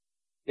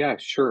 Yeah,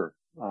 sure.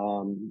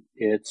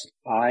 It's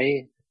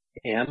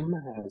IM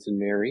as in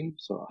Mary,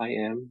 so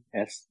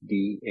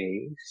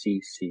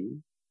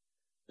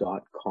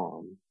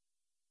IMSDACC.com.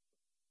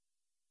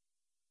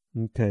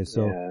 Okay,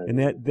 so and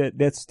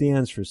that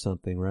stands for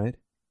something, right?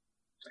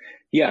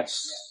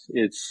 Yes,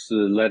 it's the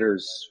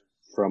letters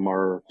from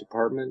our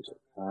department,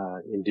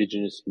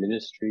 Indigenous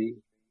Ministry,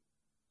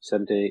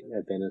 Seventh-day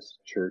Adventist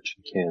Church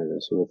in Canada.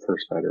 So the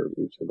first letter of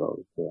each of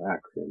those, the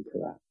acronym for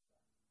that.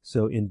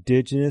 So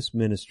Indigenous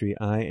Ministry,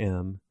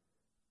 IM,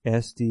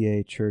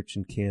 SDA Church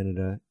in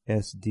Canada,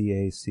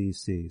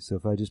 SDACC. So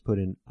if I just put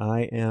in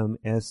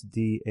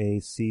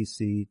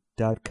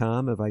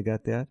IMSDACC.com, have I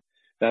got that?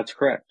 That's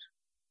correct.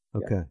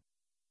 Okay. Yeah.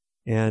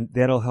 And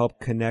that'll help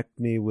connect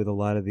me with a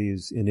lot of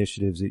these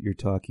initiatives that you're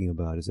talking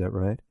about. Is that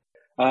right?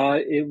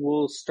 It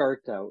will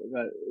start out.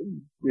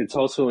 It's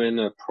also in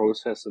a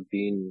process of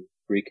being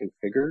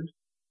reconfigured.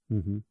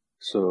 Mm-hmm.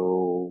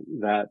 So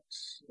that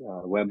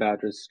web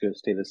address is going to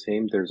stay the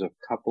same. There's a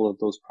couple of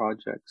those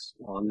projects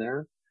on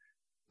there,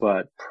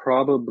 but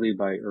probably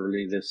by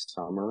early this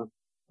summer,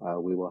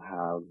 we will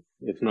have,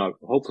 if not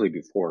hopefully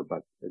before,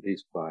 but at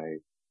least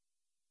by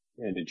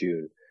end of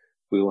June,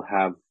 we will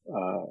have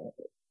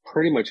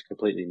pretty much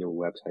completely new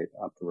website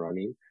up and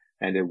running,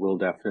 and it will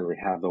definitely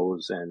have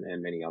those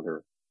and many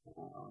other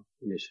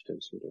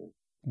initiatives we're doing.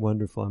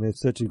 Wonderful. I mean, it's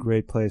such a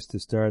great place to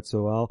start,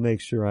 so I'll make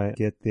sure I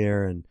get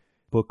there and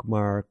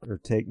bookmark or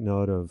take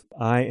note of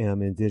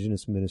IM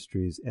Indigenous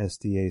Ministries,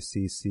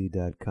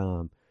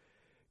 SDACC.com.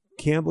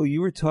 Campbell,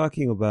 you were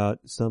talking about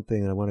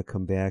something I want to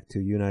come back to.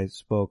 You and I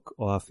spoke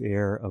off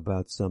air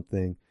about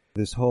something,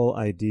 this whole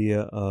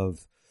idea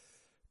of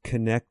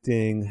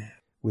connecting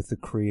with the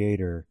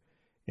Creator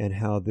and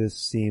how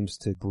this seems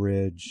to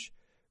bridge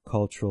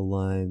cultural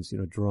lines,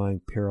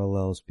 drawing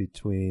parallels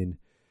between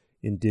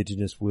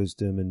indigenous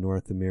wisdom in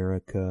North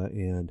America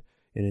and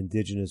an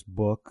indigenous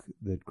book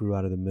that grew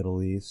out of the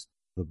Middle East,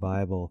 the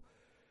Bible.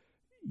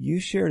 You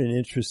shared an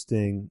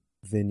interesting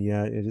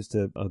vignette, just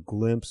a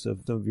glimpse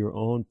of some of your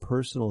own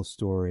personal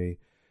story.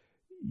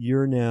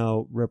 You're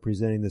now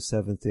representing the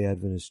Seventh-day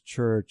Adventist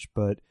Church,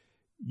 but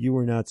you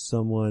were not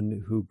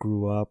someone who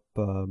grew up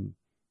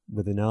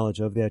with a knowledge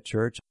of that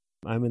church.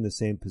 I'm in the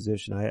same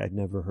position. I'd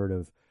never heard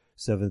of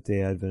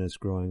Seventh-day Adventists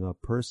growing up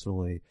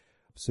personally,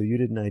 so you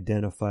didn't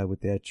identify with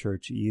that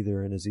church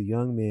either. And as a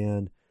young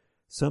man,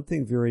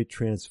 something very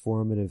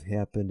transformative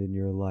happened in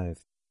your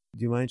life.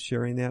 Do you mind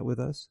sharing that with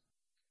us?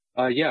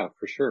 Yeah,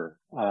 for sure.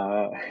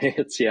 I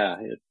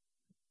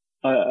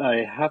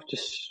have to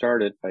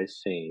start it by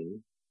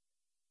saying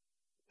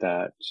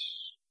that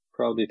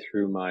probably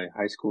through my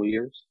high school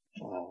years,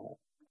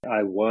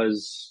 I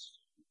was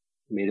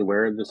made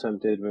aware of the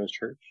Seventh-day Adventist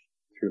Church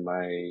through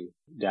my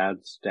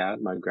dad's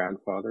dad, my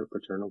grandfather,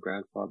 paternal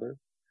grandfather.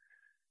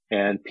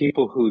 And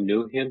people who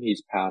knew him,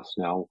 he's passed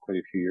now quite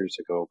a few years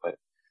ago, but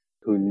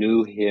who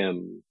knew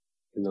him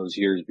in those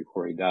years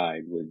before he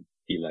died would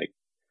be like,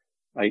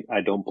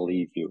 I don't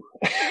believe you.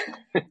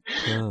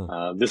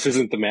 This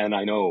isn't the man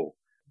I know.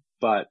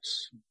 But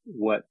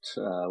what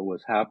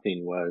was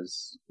happening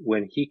was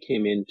when he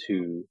came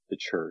into the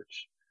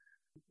church,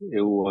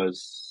 it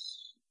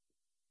was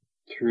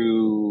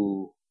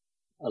through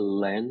a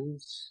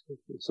lens.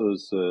 So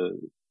the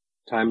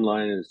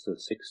timeline is the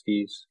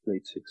 60s,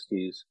 late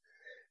 60s.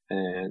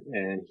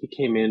 And he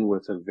came in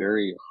with a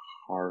very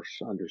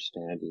harsh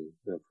understanding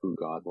of who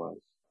God was.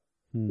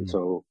 And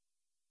so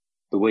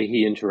the way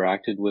he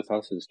interacted with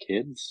us as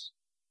kids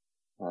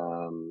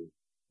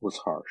was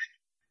harsh.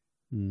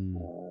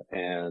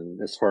 And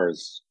as far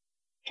as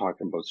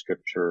talking about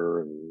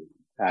scripture and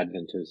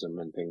Adventism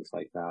and things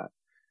like that.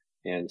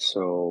 And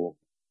so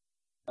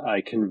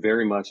I can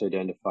very much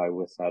identify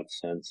with that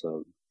sense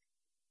of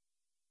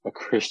a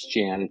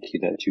Christianity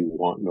that you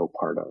want no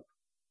part of.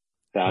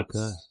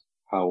 That's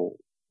how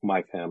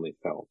my family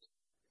felt.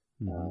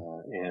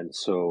 And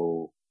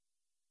so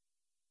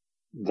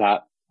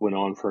that went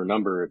on for a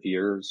number of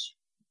years.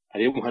 I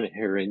didn't want to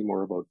hear any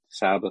more about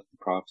Sabbath,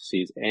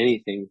 prophecies,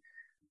 anything.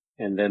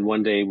 And then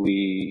one day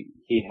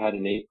he had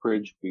an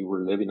acreage. We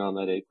were living on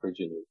that acreage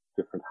in a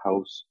different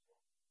house.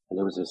 And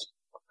there was this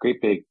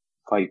great big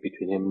fight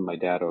between him and my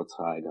dad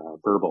outside, a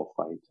verbal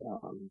fight.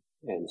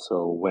 And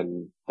so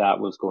when that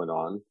was going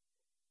on,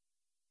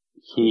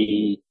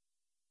 the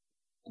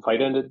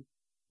fight ended.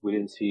 We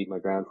didn't see my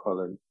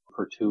grandfather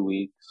for 2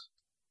 weeks.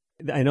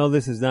 I know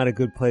this is not a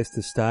good place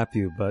to stop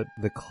you, but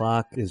the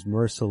clock is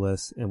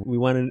merciless, and we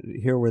want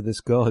to hear where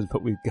this goes,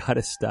 but we've got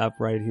to stop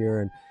right here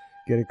and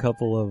get a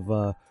couple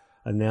of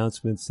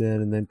announcements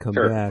in and then come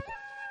back.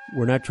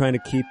 We're not trying to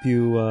keep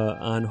you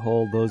on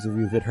hold, those of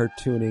you that are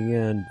tuning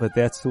in, but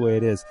that's the way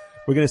it is.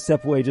 We're going to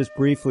step away just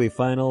briefly,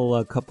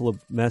 final couple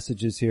of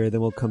messages here,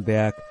 then we'll come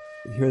back,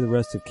 hear the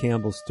rest of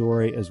Campbell's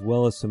story, as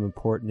well as some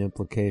important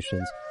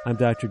implications. I'm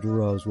Dr.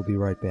 DeRose. We'll be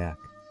right back.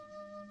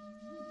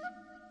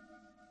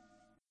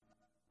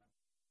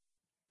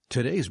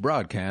 Today's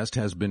broadcast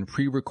has been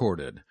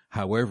pre-recorded.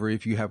 However,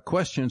 if you have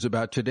questions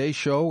about today's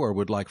show or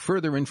would like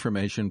further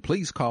information,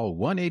 please call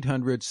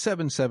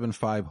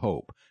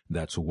 1-800-775-HOPE.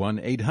 That's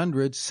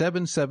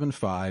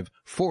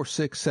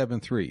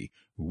 1-800-775-4673.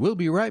 We'll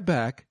be right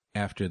back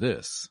after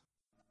this.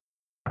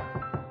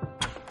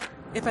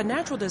 If a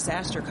natural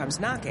disaster comes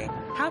knocking,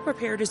 how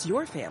prepared is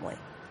your family?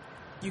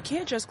 You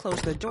can't just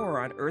close the door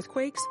on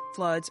earthquakes,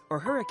 floods, or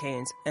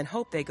hurricanes and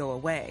hope they go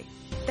away.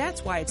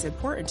 That's why it's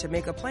important to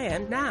make a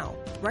plan now.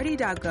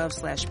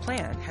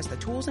 Ready.gov/plan has the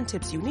tools and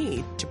tips you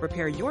need to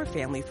prepare your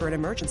family for an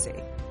emergency.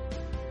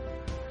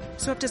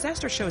 So if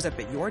disaster shows up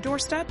at your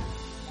doorstep,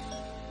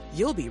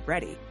 you'll be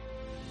ready.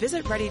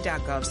 Visit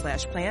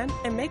ready.gov/plan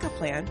and make a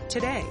plan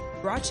today.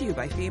 Brought to you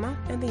by FEMA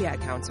and the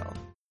Ad Council.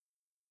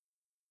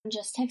 I'm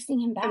just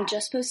texting him back. I'm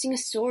just posting a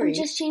story. I'm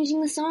just changing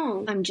the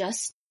song.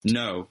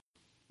 No.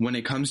 When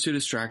it comes to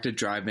distracted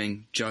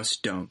driving,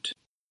 just don't.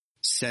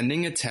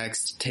 Sending a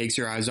text takes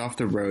your eyes off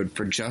the road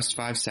for just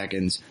 5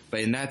 seconds, but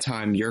in that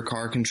time, your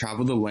car can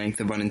travel the length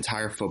of an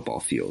entire football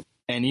field.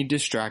 Any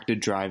distracted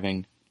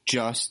driving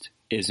just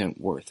isn't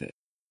worth it.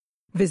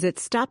 Visit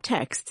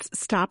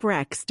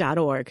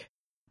StopTextsStopWrecks.org.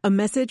 A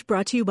message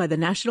brought to you by the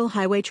National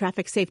Highway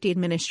Traffic Safety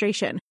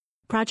Administration,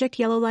 Project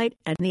Yellow Light,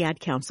 and the Ad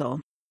Council.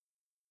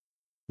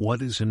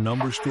 What is a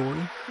number story?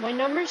 My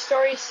number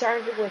story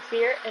started with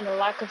fear and a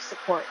lack of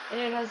support, and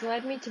it has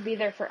led me to be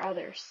there for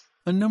others.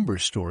 A number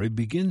story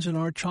begins in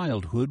our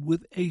childhood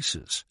with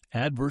ACEs,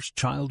 adverse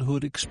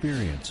childhood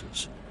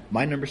experiences.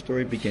 My number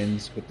story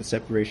begins with the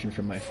separation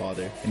from my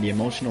father and the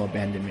emotional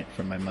abandonment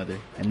from my mother,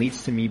 and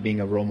leads to me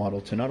being a role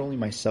model to not only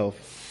myself,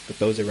 but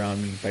those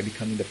around me by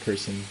becoming the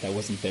person that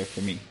wasn't there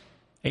for me.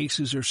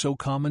 ACEs are so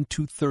common,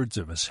 2/3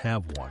 of us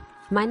have one.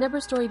 My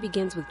number story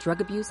begins with drug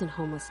abuse and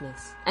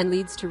homelessness, and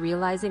leads to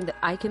realizing that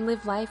I can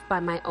live life by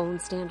my own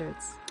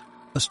standards.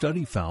 A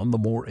study found the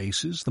more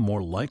ACEs, the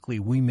more likely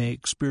we may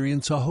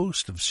experience a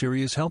host of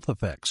serious health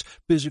effects,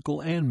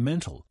 physical and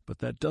mental, but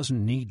that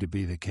doesn't need to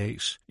be the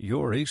case.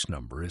 Your ACE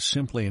number is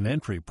simply an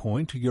entry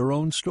point to your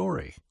own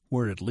story.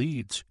 Where it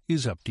leads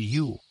is up to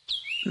you.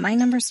 My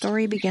number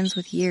story begins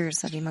with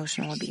years of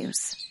emotional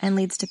abuse and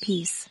leads to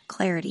peace,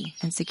 clarity,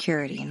 and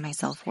security in my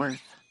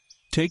self-worth.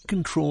 Take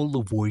control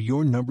of where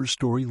your number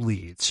story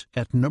leads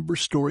at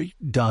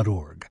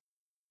numberstory.org.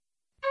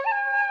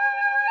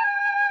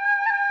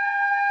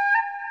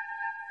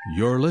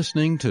 You're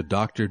listening to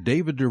Dr.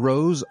 David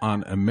DeRose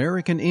on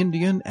American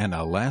Indian and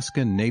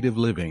Alaska Native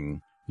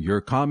Living. Your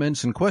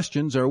comments and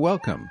questions are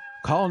welcome.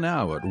 Call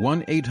now at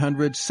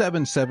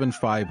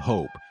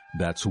 1-800-775-HOPE.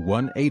 That's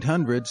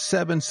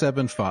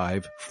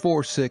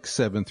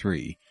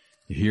 1-800-775-4673.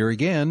 Here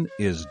again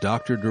is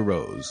Dr.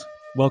 DeRose.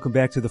 Welcome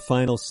back to the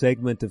final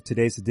segment of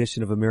today's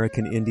edition of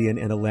American Indian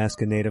and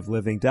Alaska Native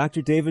Living.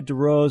 Dr. David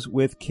DeRose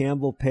with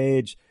Campbell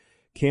Page.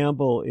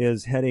 Campbell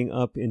is heading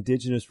up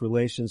Indigenous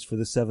Relations for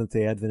the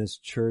Seventh-day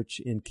Adventist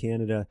Church in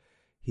Canada.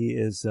 He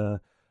is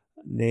a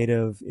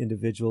Native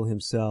individual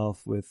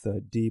himself with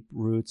deep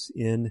roots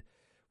in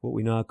what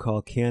we now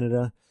call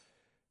Canada.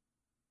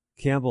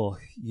 Campbell,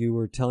 you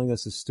were telling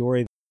us a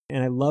story,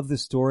 and I love the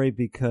story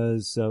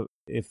because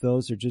if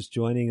those are just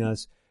joining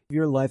us,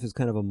 your life is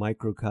kind of a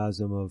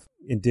microcosm of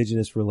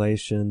Indigenous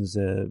relations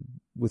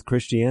with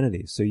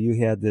Christianity. So you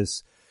had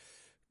this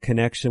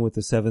connection with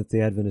the Seventh-day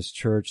Adventist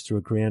Church through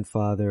a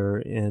grandfather,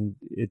 and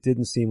it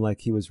didn't seem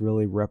like he was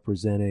really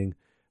representing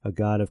a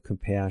God of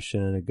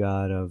compassion, a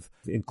God of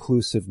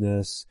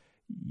inclusiveness.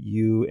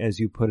 You, as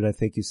you put it, I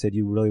think you said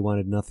you really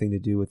wanted nothing to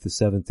do with the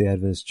Seventh-day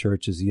Adventist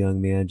Church as a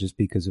young man just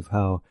because of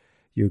how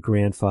your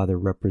grandfather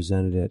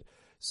represented it.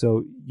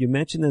 So you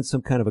mentioned then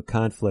some kind of a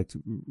conflict.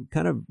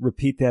 Kind of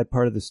repeat that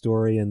part of the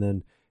story and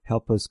then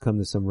help us come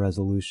to some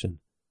resolution.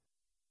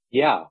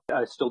 Yeah,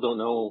 I still don't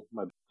know.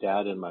 My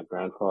dad and my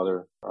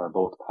grandfather are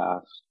both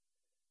passed,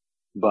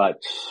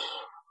 but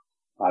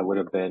I would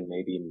have been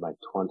maybe in my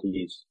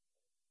 20s,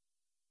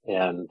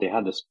 and they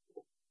had this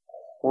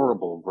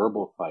horrible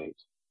verbal fight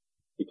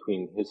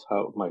between his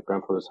house, my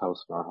grandfather's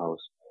house, and our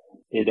house.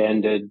 It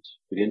ended.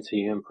 We didn't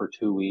see him for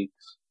 2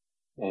 weeks,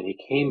 and he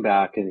came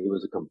back, and he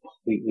was a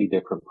completely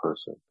different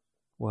person.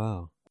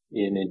 Wow.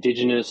 In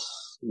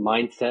Indigenous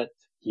mindset,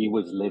 he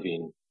was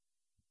living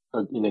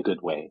in a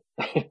good way.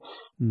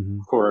 Mm-hmm.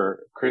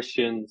 For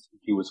Christians,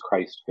 he was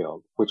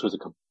Christ-filled, which was a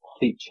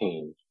complete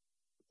change.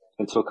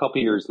 And so a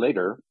couple of years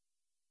later,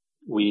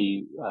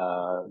 we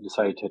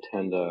decided to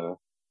attend a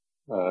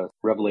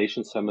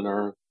Revelation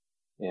seminar,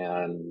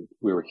 and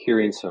we were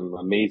hearing some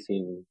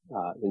amazing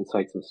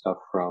insights and stuff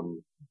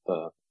from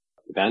the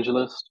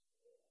evangelist.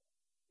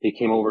 He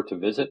came over to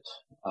visit,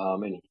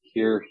 and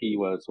here he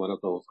was one of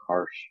those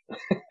harsh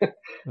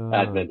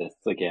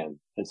Adventists again.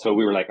 And so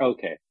we were like,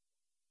 okay,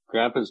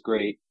 Grandpa's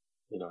great,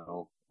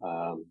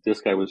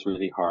 this guy was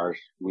really harsh.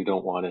 We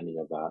don't want any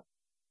of that.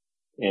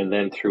 And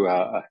then through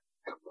a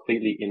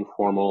completely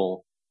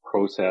informal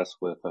process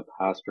with a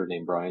pastor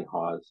named Brian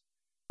Hawes,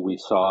 we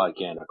saw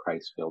again a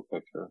Christ-filled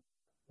picture,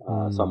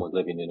 someone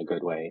living in a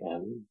good way.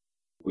 And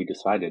we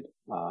decided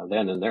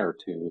then and there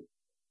to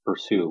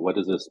pursue, what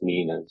does this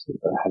mean as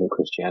having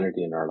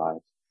Christianity in our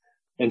lives?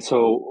 And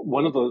so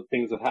one of the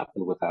things that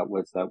happened with that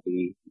was that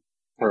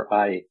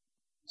I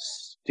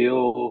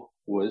still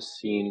was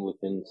seen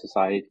within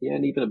society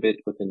and even a bit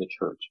within the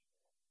church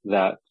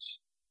that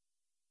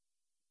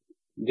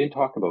you didn't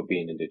talk about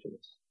being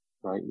Indigenous,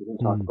 right? You didn't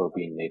talk about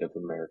being Native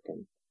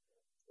American.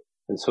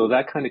 And so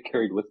that kind of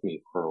carried with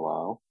me for a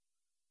while.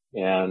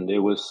 And it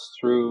was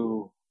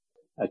through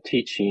a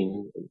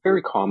teaching,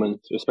 very common,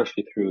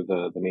 especially through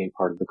the main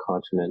part of the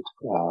continent.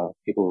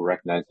 People will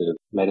recognize it as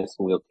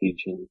medicine wheel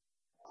teaching,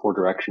 four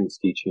directions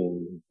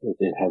teaching.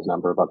 It has a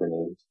number of other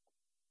names.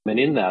 And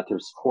in that,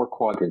 there's 4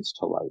 quadrants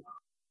to life.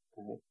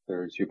 Okay?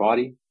 There's your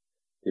body,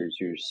 there's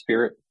your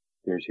spirit,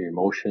 there's your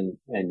emotion,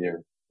 and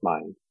your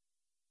mind.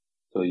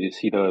 So you'll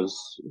see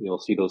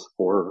those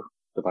 4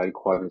 divided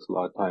quadrants a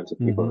lot of times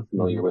if people are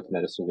familiar with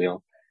medicine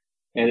wheel.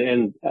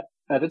 And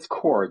at its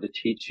core, the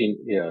teaching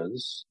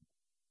is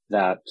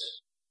that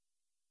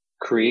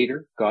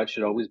Creator, God,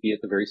 should always be at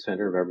the very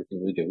center of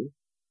everything we do.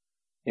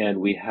 And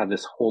we have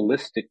this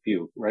holistic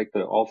view, right?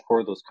 All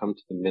 4 of those come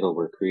to the middle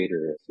where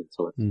Creator is. And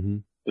so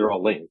they're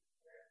all linked.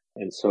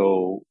 And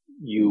so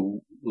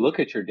you look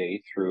at your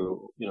day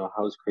through,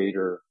 how's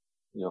Creator,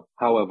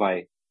 how have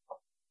I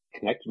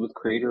connected with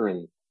Creator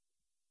and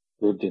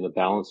lived in a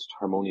balanced,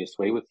 harmonious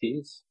way with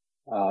these,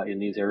 in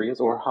these areas,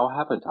 or how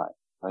haven't I,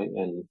 right?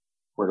 And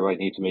where do I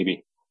need to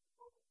maybe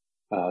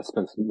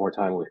spend some more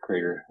time with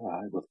Creator,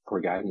 for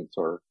guidance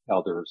or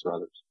elders or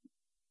others?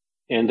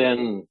 And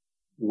then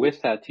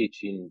with that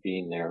teaching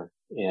being there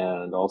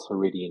and also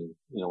reading,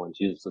 when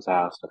Jesus was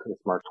asked, I think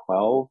it's Mark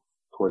 12,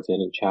 towards the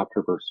end of the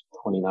chapter, verse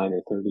 29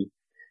 or 30,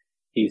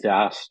 he's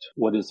asked,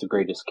 what is the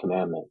greatest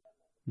commandment?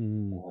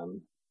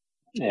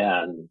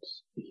 And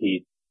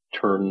he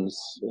turns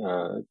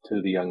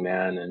to the young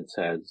man and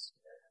says,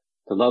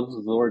 to love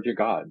the Lord your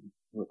God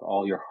with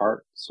all your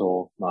heart,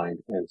 soul, mind,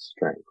 and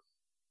strength.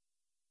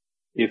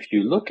 If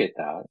you look at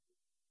that,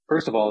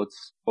 first of all,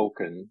 it's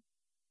spoken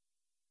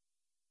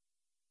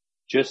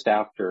just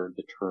after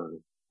the turn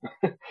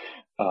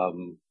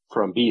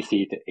from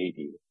BC to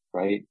AD,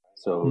 right?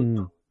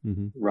 So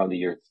around the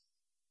year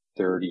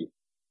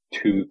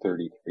 32,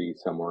 33,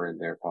 somewhere in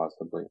there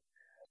possibly.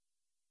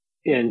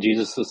 And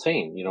Jesus is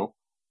saying,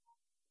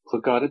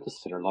 put God at the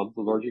center, love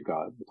the Lord your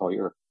God with all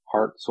your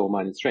heart, soul,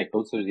 mind, and strength.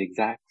 Those are the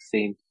exact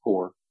same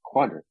 4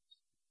 quadrants,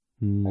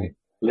 right?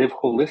 Live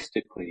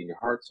holistically in your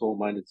heart, soul,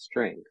 mind, and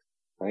strength,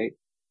 right?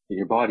 In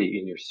your body,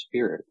 in your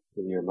spirit,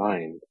 in your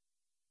mind,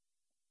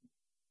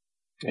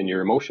 and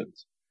your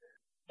emotions.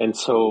 And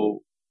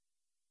so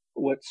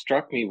what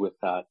struck me with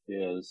that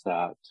is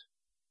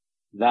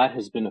that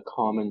has been a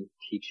common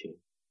teaching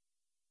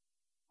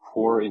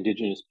for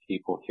Indigenous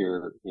people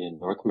here in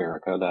North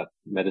America, that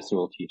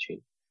medicinal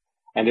teaching.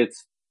 And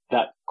it's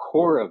that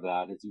core of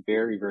that is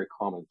very, very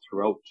common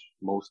throughout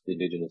most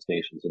Indigenous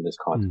nations in this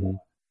continent.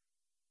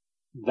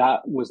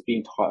 That was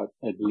being taught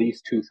at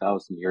least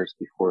 2,000 years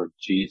before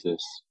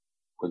Jesus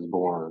was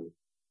born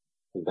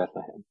in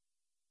Bethlehem.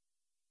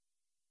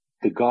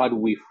 The God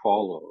we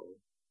follow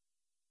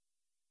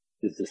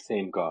is the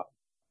same God.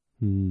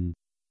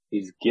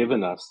 He's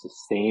given us the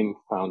same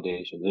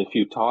foundation. If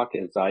you talk,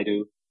 as I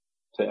do,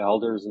 to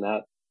elders and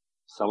that,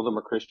 some of them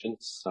are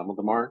Christians, some of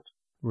them aren't.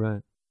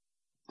 Right.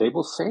 They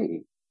will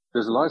say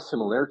there's a lot of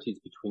similarities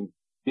between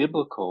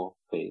biblical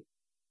faith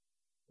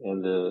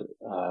and the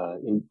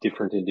in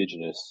different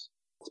Indigenous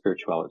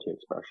spirituality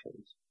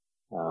expressions.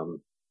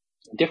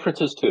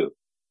 Differences too,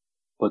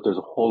 but there's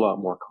a whole lot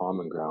more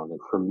common ground. And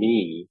for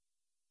me,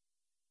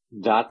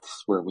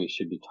 that's where we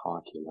should be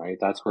talking, right?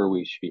 That's where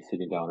we should be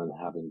sitting down and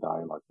having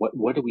dialogue.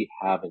 What do we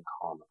have in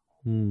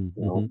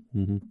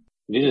common?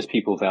 Indigenous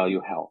people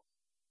value health,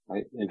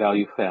 right? They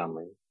value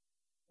family,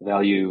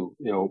 value,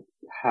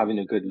 having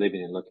a good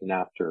living and looking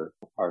after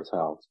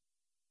ourselves.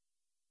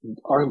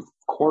 Our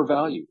core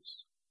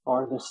values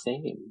are the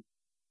same.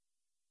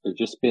 There've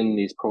just been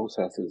these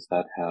processes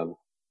that have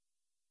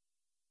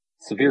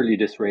severely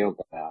disrailed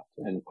that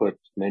and put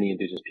many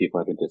Indigenous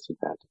people at a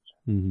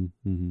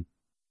disadvantage.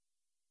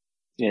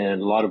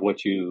 And a lot of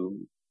what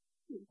you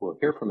will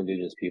hear from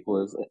Indigenous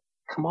people is,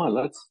 come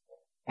on,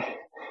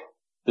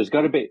 there's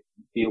got to be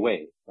a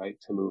way, right,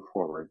 to move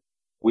forward.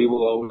 We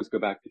will always go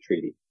back to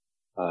treaty.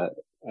 I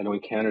know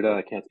in Canada,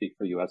 I can't speak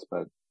for US,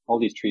 but all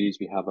these treaties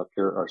we have up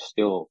here are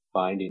still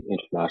binding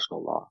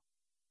international law.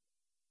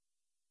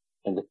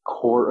 And the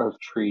core of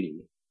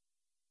treaty,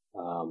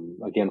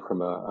 again,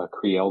 from a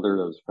Cree elder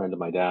that was a friend of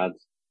my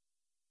dad's,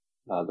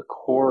 the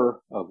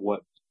core of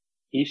what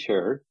he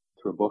shared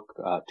through a book,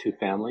 Two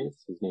Families.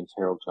 His name's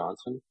Harold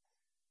Johnson.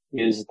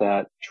 Is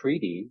that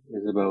treaty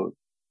is about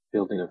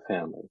building a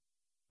family.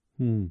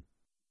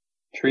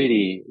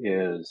 Treaty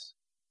is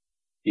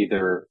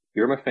either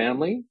you're my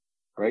family,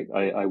 right?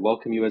 I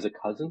welcome you as a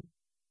cousin,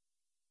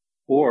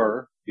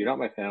 or you're not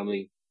my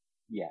family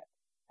yet,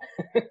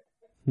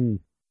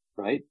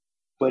 right?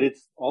 But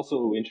it's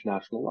also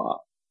international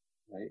law,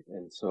 right?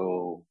 And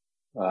so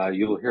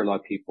you'll hear a lot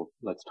of people,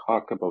 let's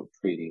talk about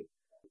treaty.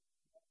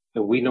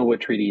 And we know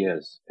what treaty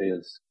is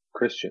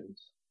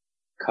Christians,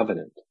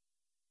 covenant.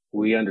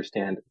 We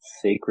understand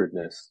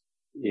sacredness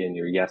in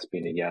your yes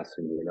being a yes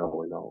and your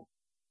no a no.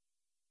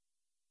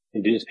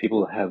 Indigenous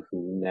people have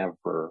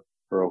never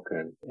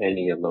broken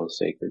any of those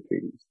sacred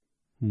treaties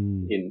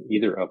in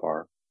either of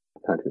our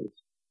countries.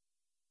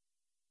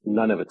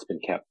 None of it's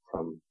been kept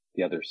from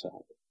the other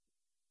side.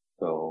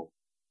 So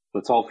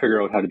let's all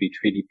figure out how to be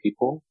treaty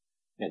people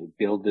and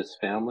build this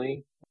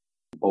family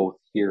both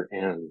here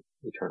and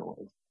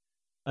eternally.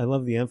 I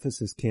love the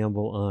emphasis,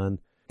 Campbell, on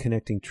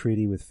connecting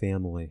treaty with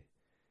family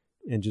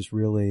and just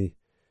really,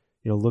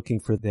 looking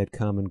for that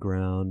common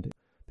ground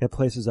that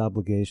places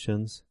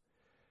obligations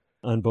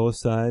on both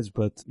sides.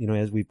 But,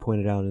 as we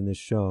pointed out in this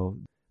show,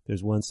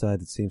 there's one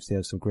side that seems to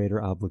have some greater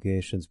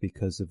obligations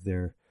because of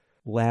their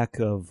lack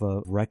of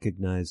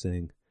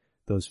recognizing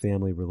those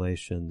family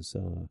relations.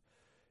 So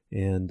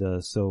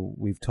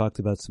we've talked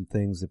about some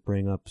things that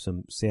bring up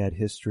some sad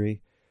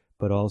history,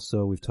 but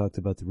also we've talked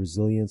about the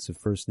resilience of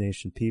First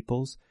Nation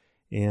peoples,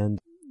 and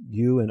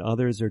you and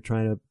others are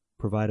trying to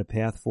provide a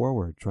path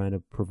forward, trying to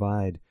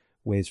provide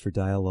ways for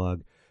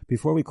dialogue.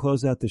 Before we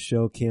close out the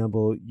show,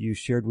 Campbell, you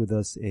shared with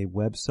us a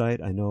website.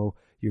 I know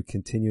you're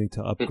continuing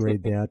to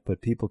upgrade that,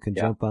 but people can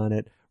jump on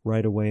it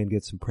right away and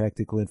get some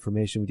practical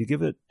information. Would you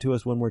give it to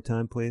us one more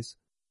time, please?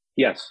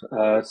 Yes.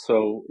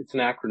 So it's an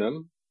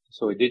acronym.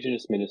 So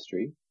Indigenous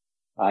Ministry,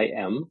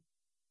 IM,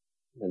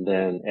 and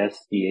then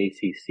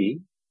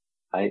SDACC,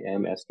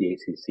 IM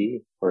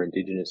SDACC, or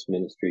Indigenous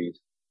Ministries,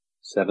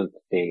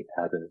 Seventh-day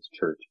Adventist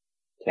Church,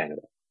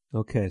 Canada.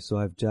 Okay, so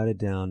I've jotted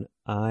down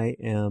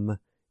imsdacc.com,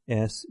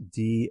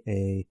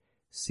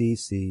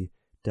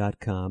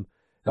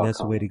 and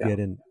that's a way to get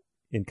in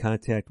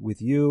contact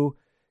with you,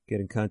 get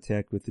in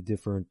contact with the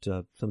different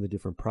some of the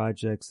different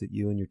projects that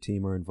you and your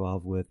team are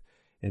involved with,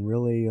 and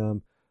really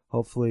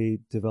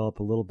hopefully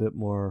develop a little bit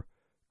more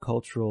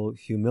cultural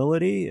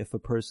humility if a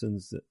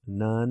person's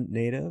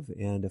non-native,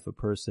 and if a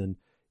person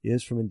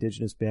is from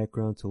Indigenous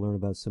background, to learn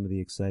about some of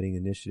the exciting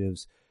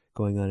initiatives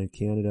going on in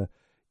Canada.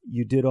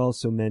 You did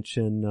also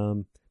mention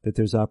that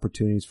there's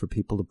opportunities for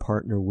people to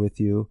partner with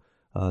you.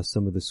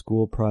 Some of the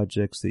school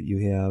projects that you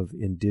have,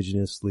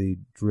 indigenously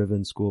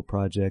driven school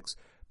projects,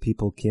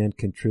 people can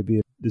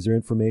contribute. Is there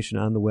information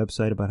on the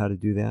website about how to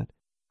do that?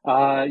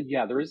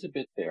 Yeah, there is a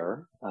bit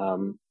there.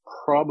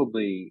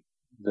 Probably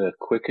the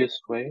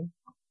quickest way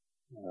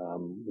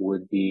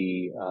would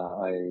be,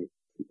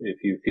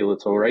 if you feel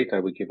it's all right, I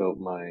would give out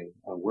my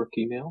work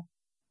email.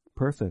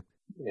 Perfect.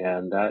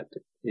 And that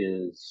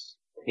is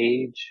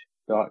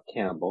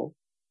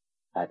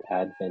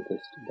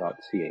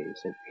page.campbell@adventist.ca.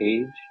 So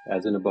Page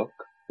as in a book,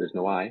 there's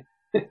no I.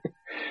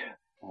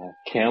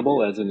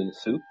 Campbell as in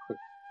soup, so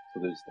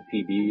there's the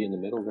PB in the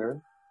middle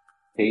there.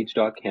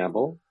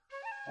 Page.campbell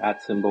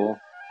 @ADVENTIST.ca.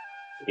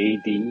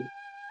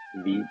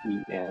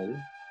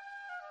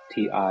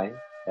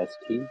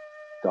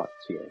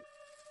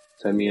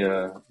 Send me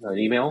an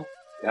email.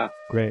 Yeah.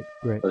 Great.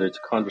 Whether it's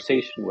a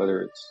conversation,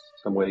 whether it's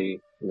some way,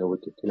 we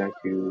could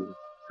connect you, if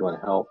you want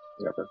to help,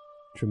 whatever.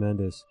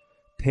 Tremendous.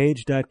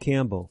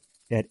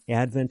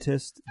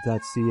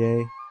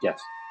 Page.campbell@adventist.ca.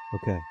 Yes.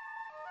 Okay.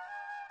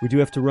 We do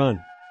have to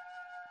run.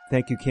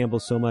 Thank you, Campbell,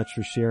 so much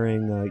for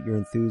sharing your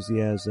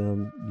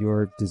enthusiasm,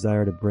 your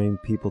desire to bring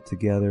people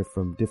together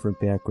from different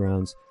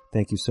backgrounds.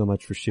 Thank you so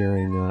much for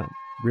sharing,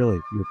 really,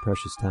 your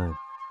precious time.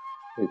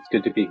 It's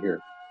good to be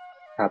here.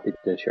 Happy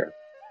to share.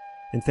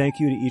 And thank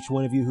you to each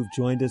one of you who've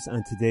joined us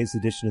on today's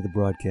edition of the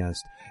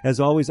broadcast.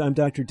 As always, I'm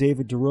Dr.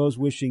 David DeRose,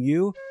 wishing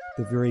you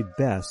the very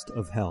best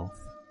of health.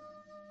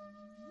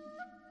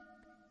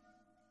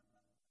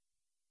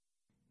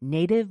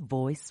 Native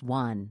Voice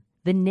One,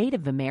 the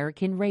Native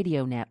American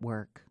Radio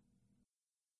Network.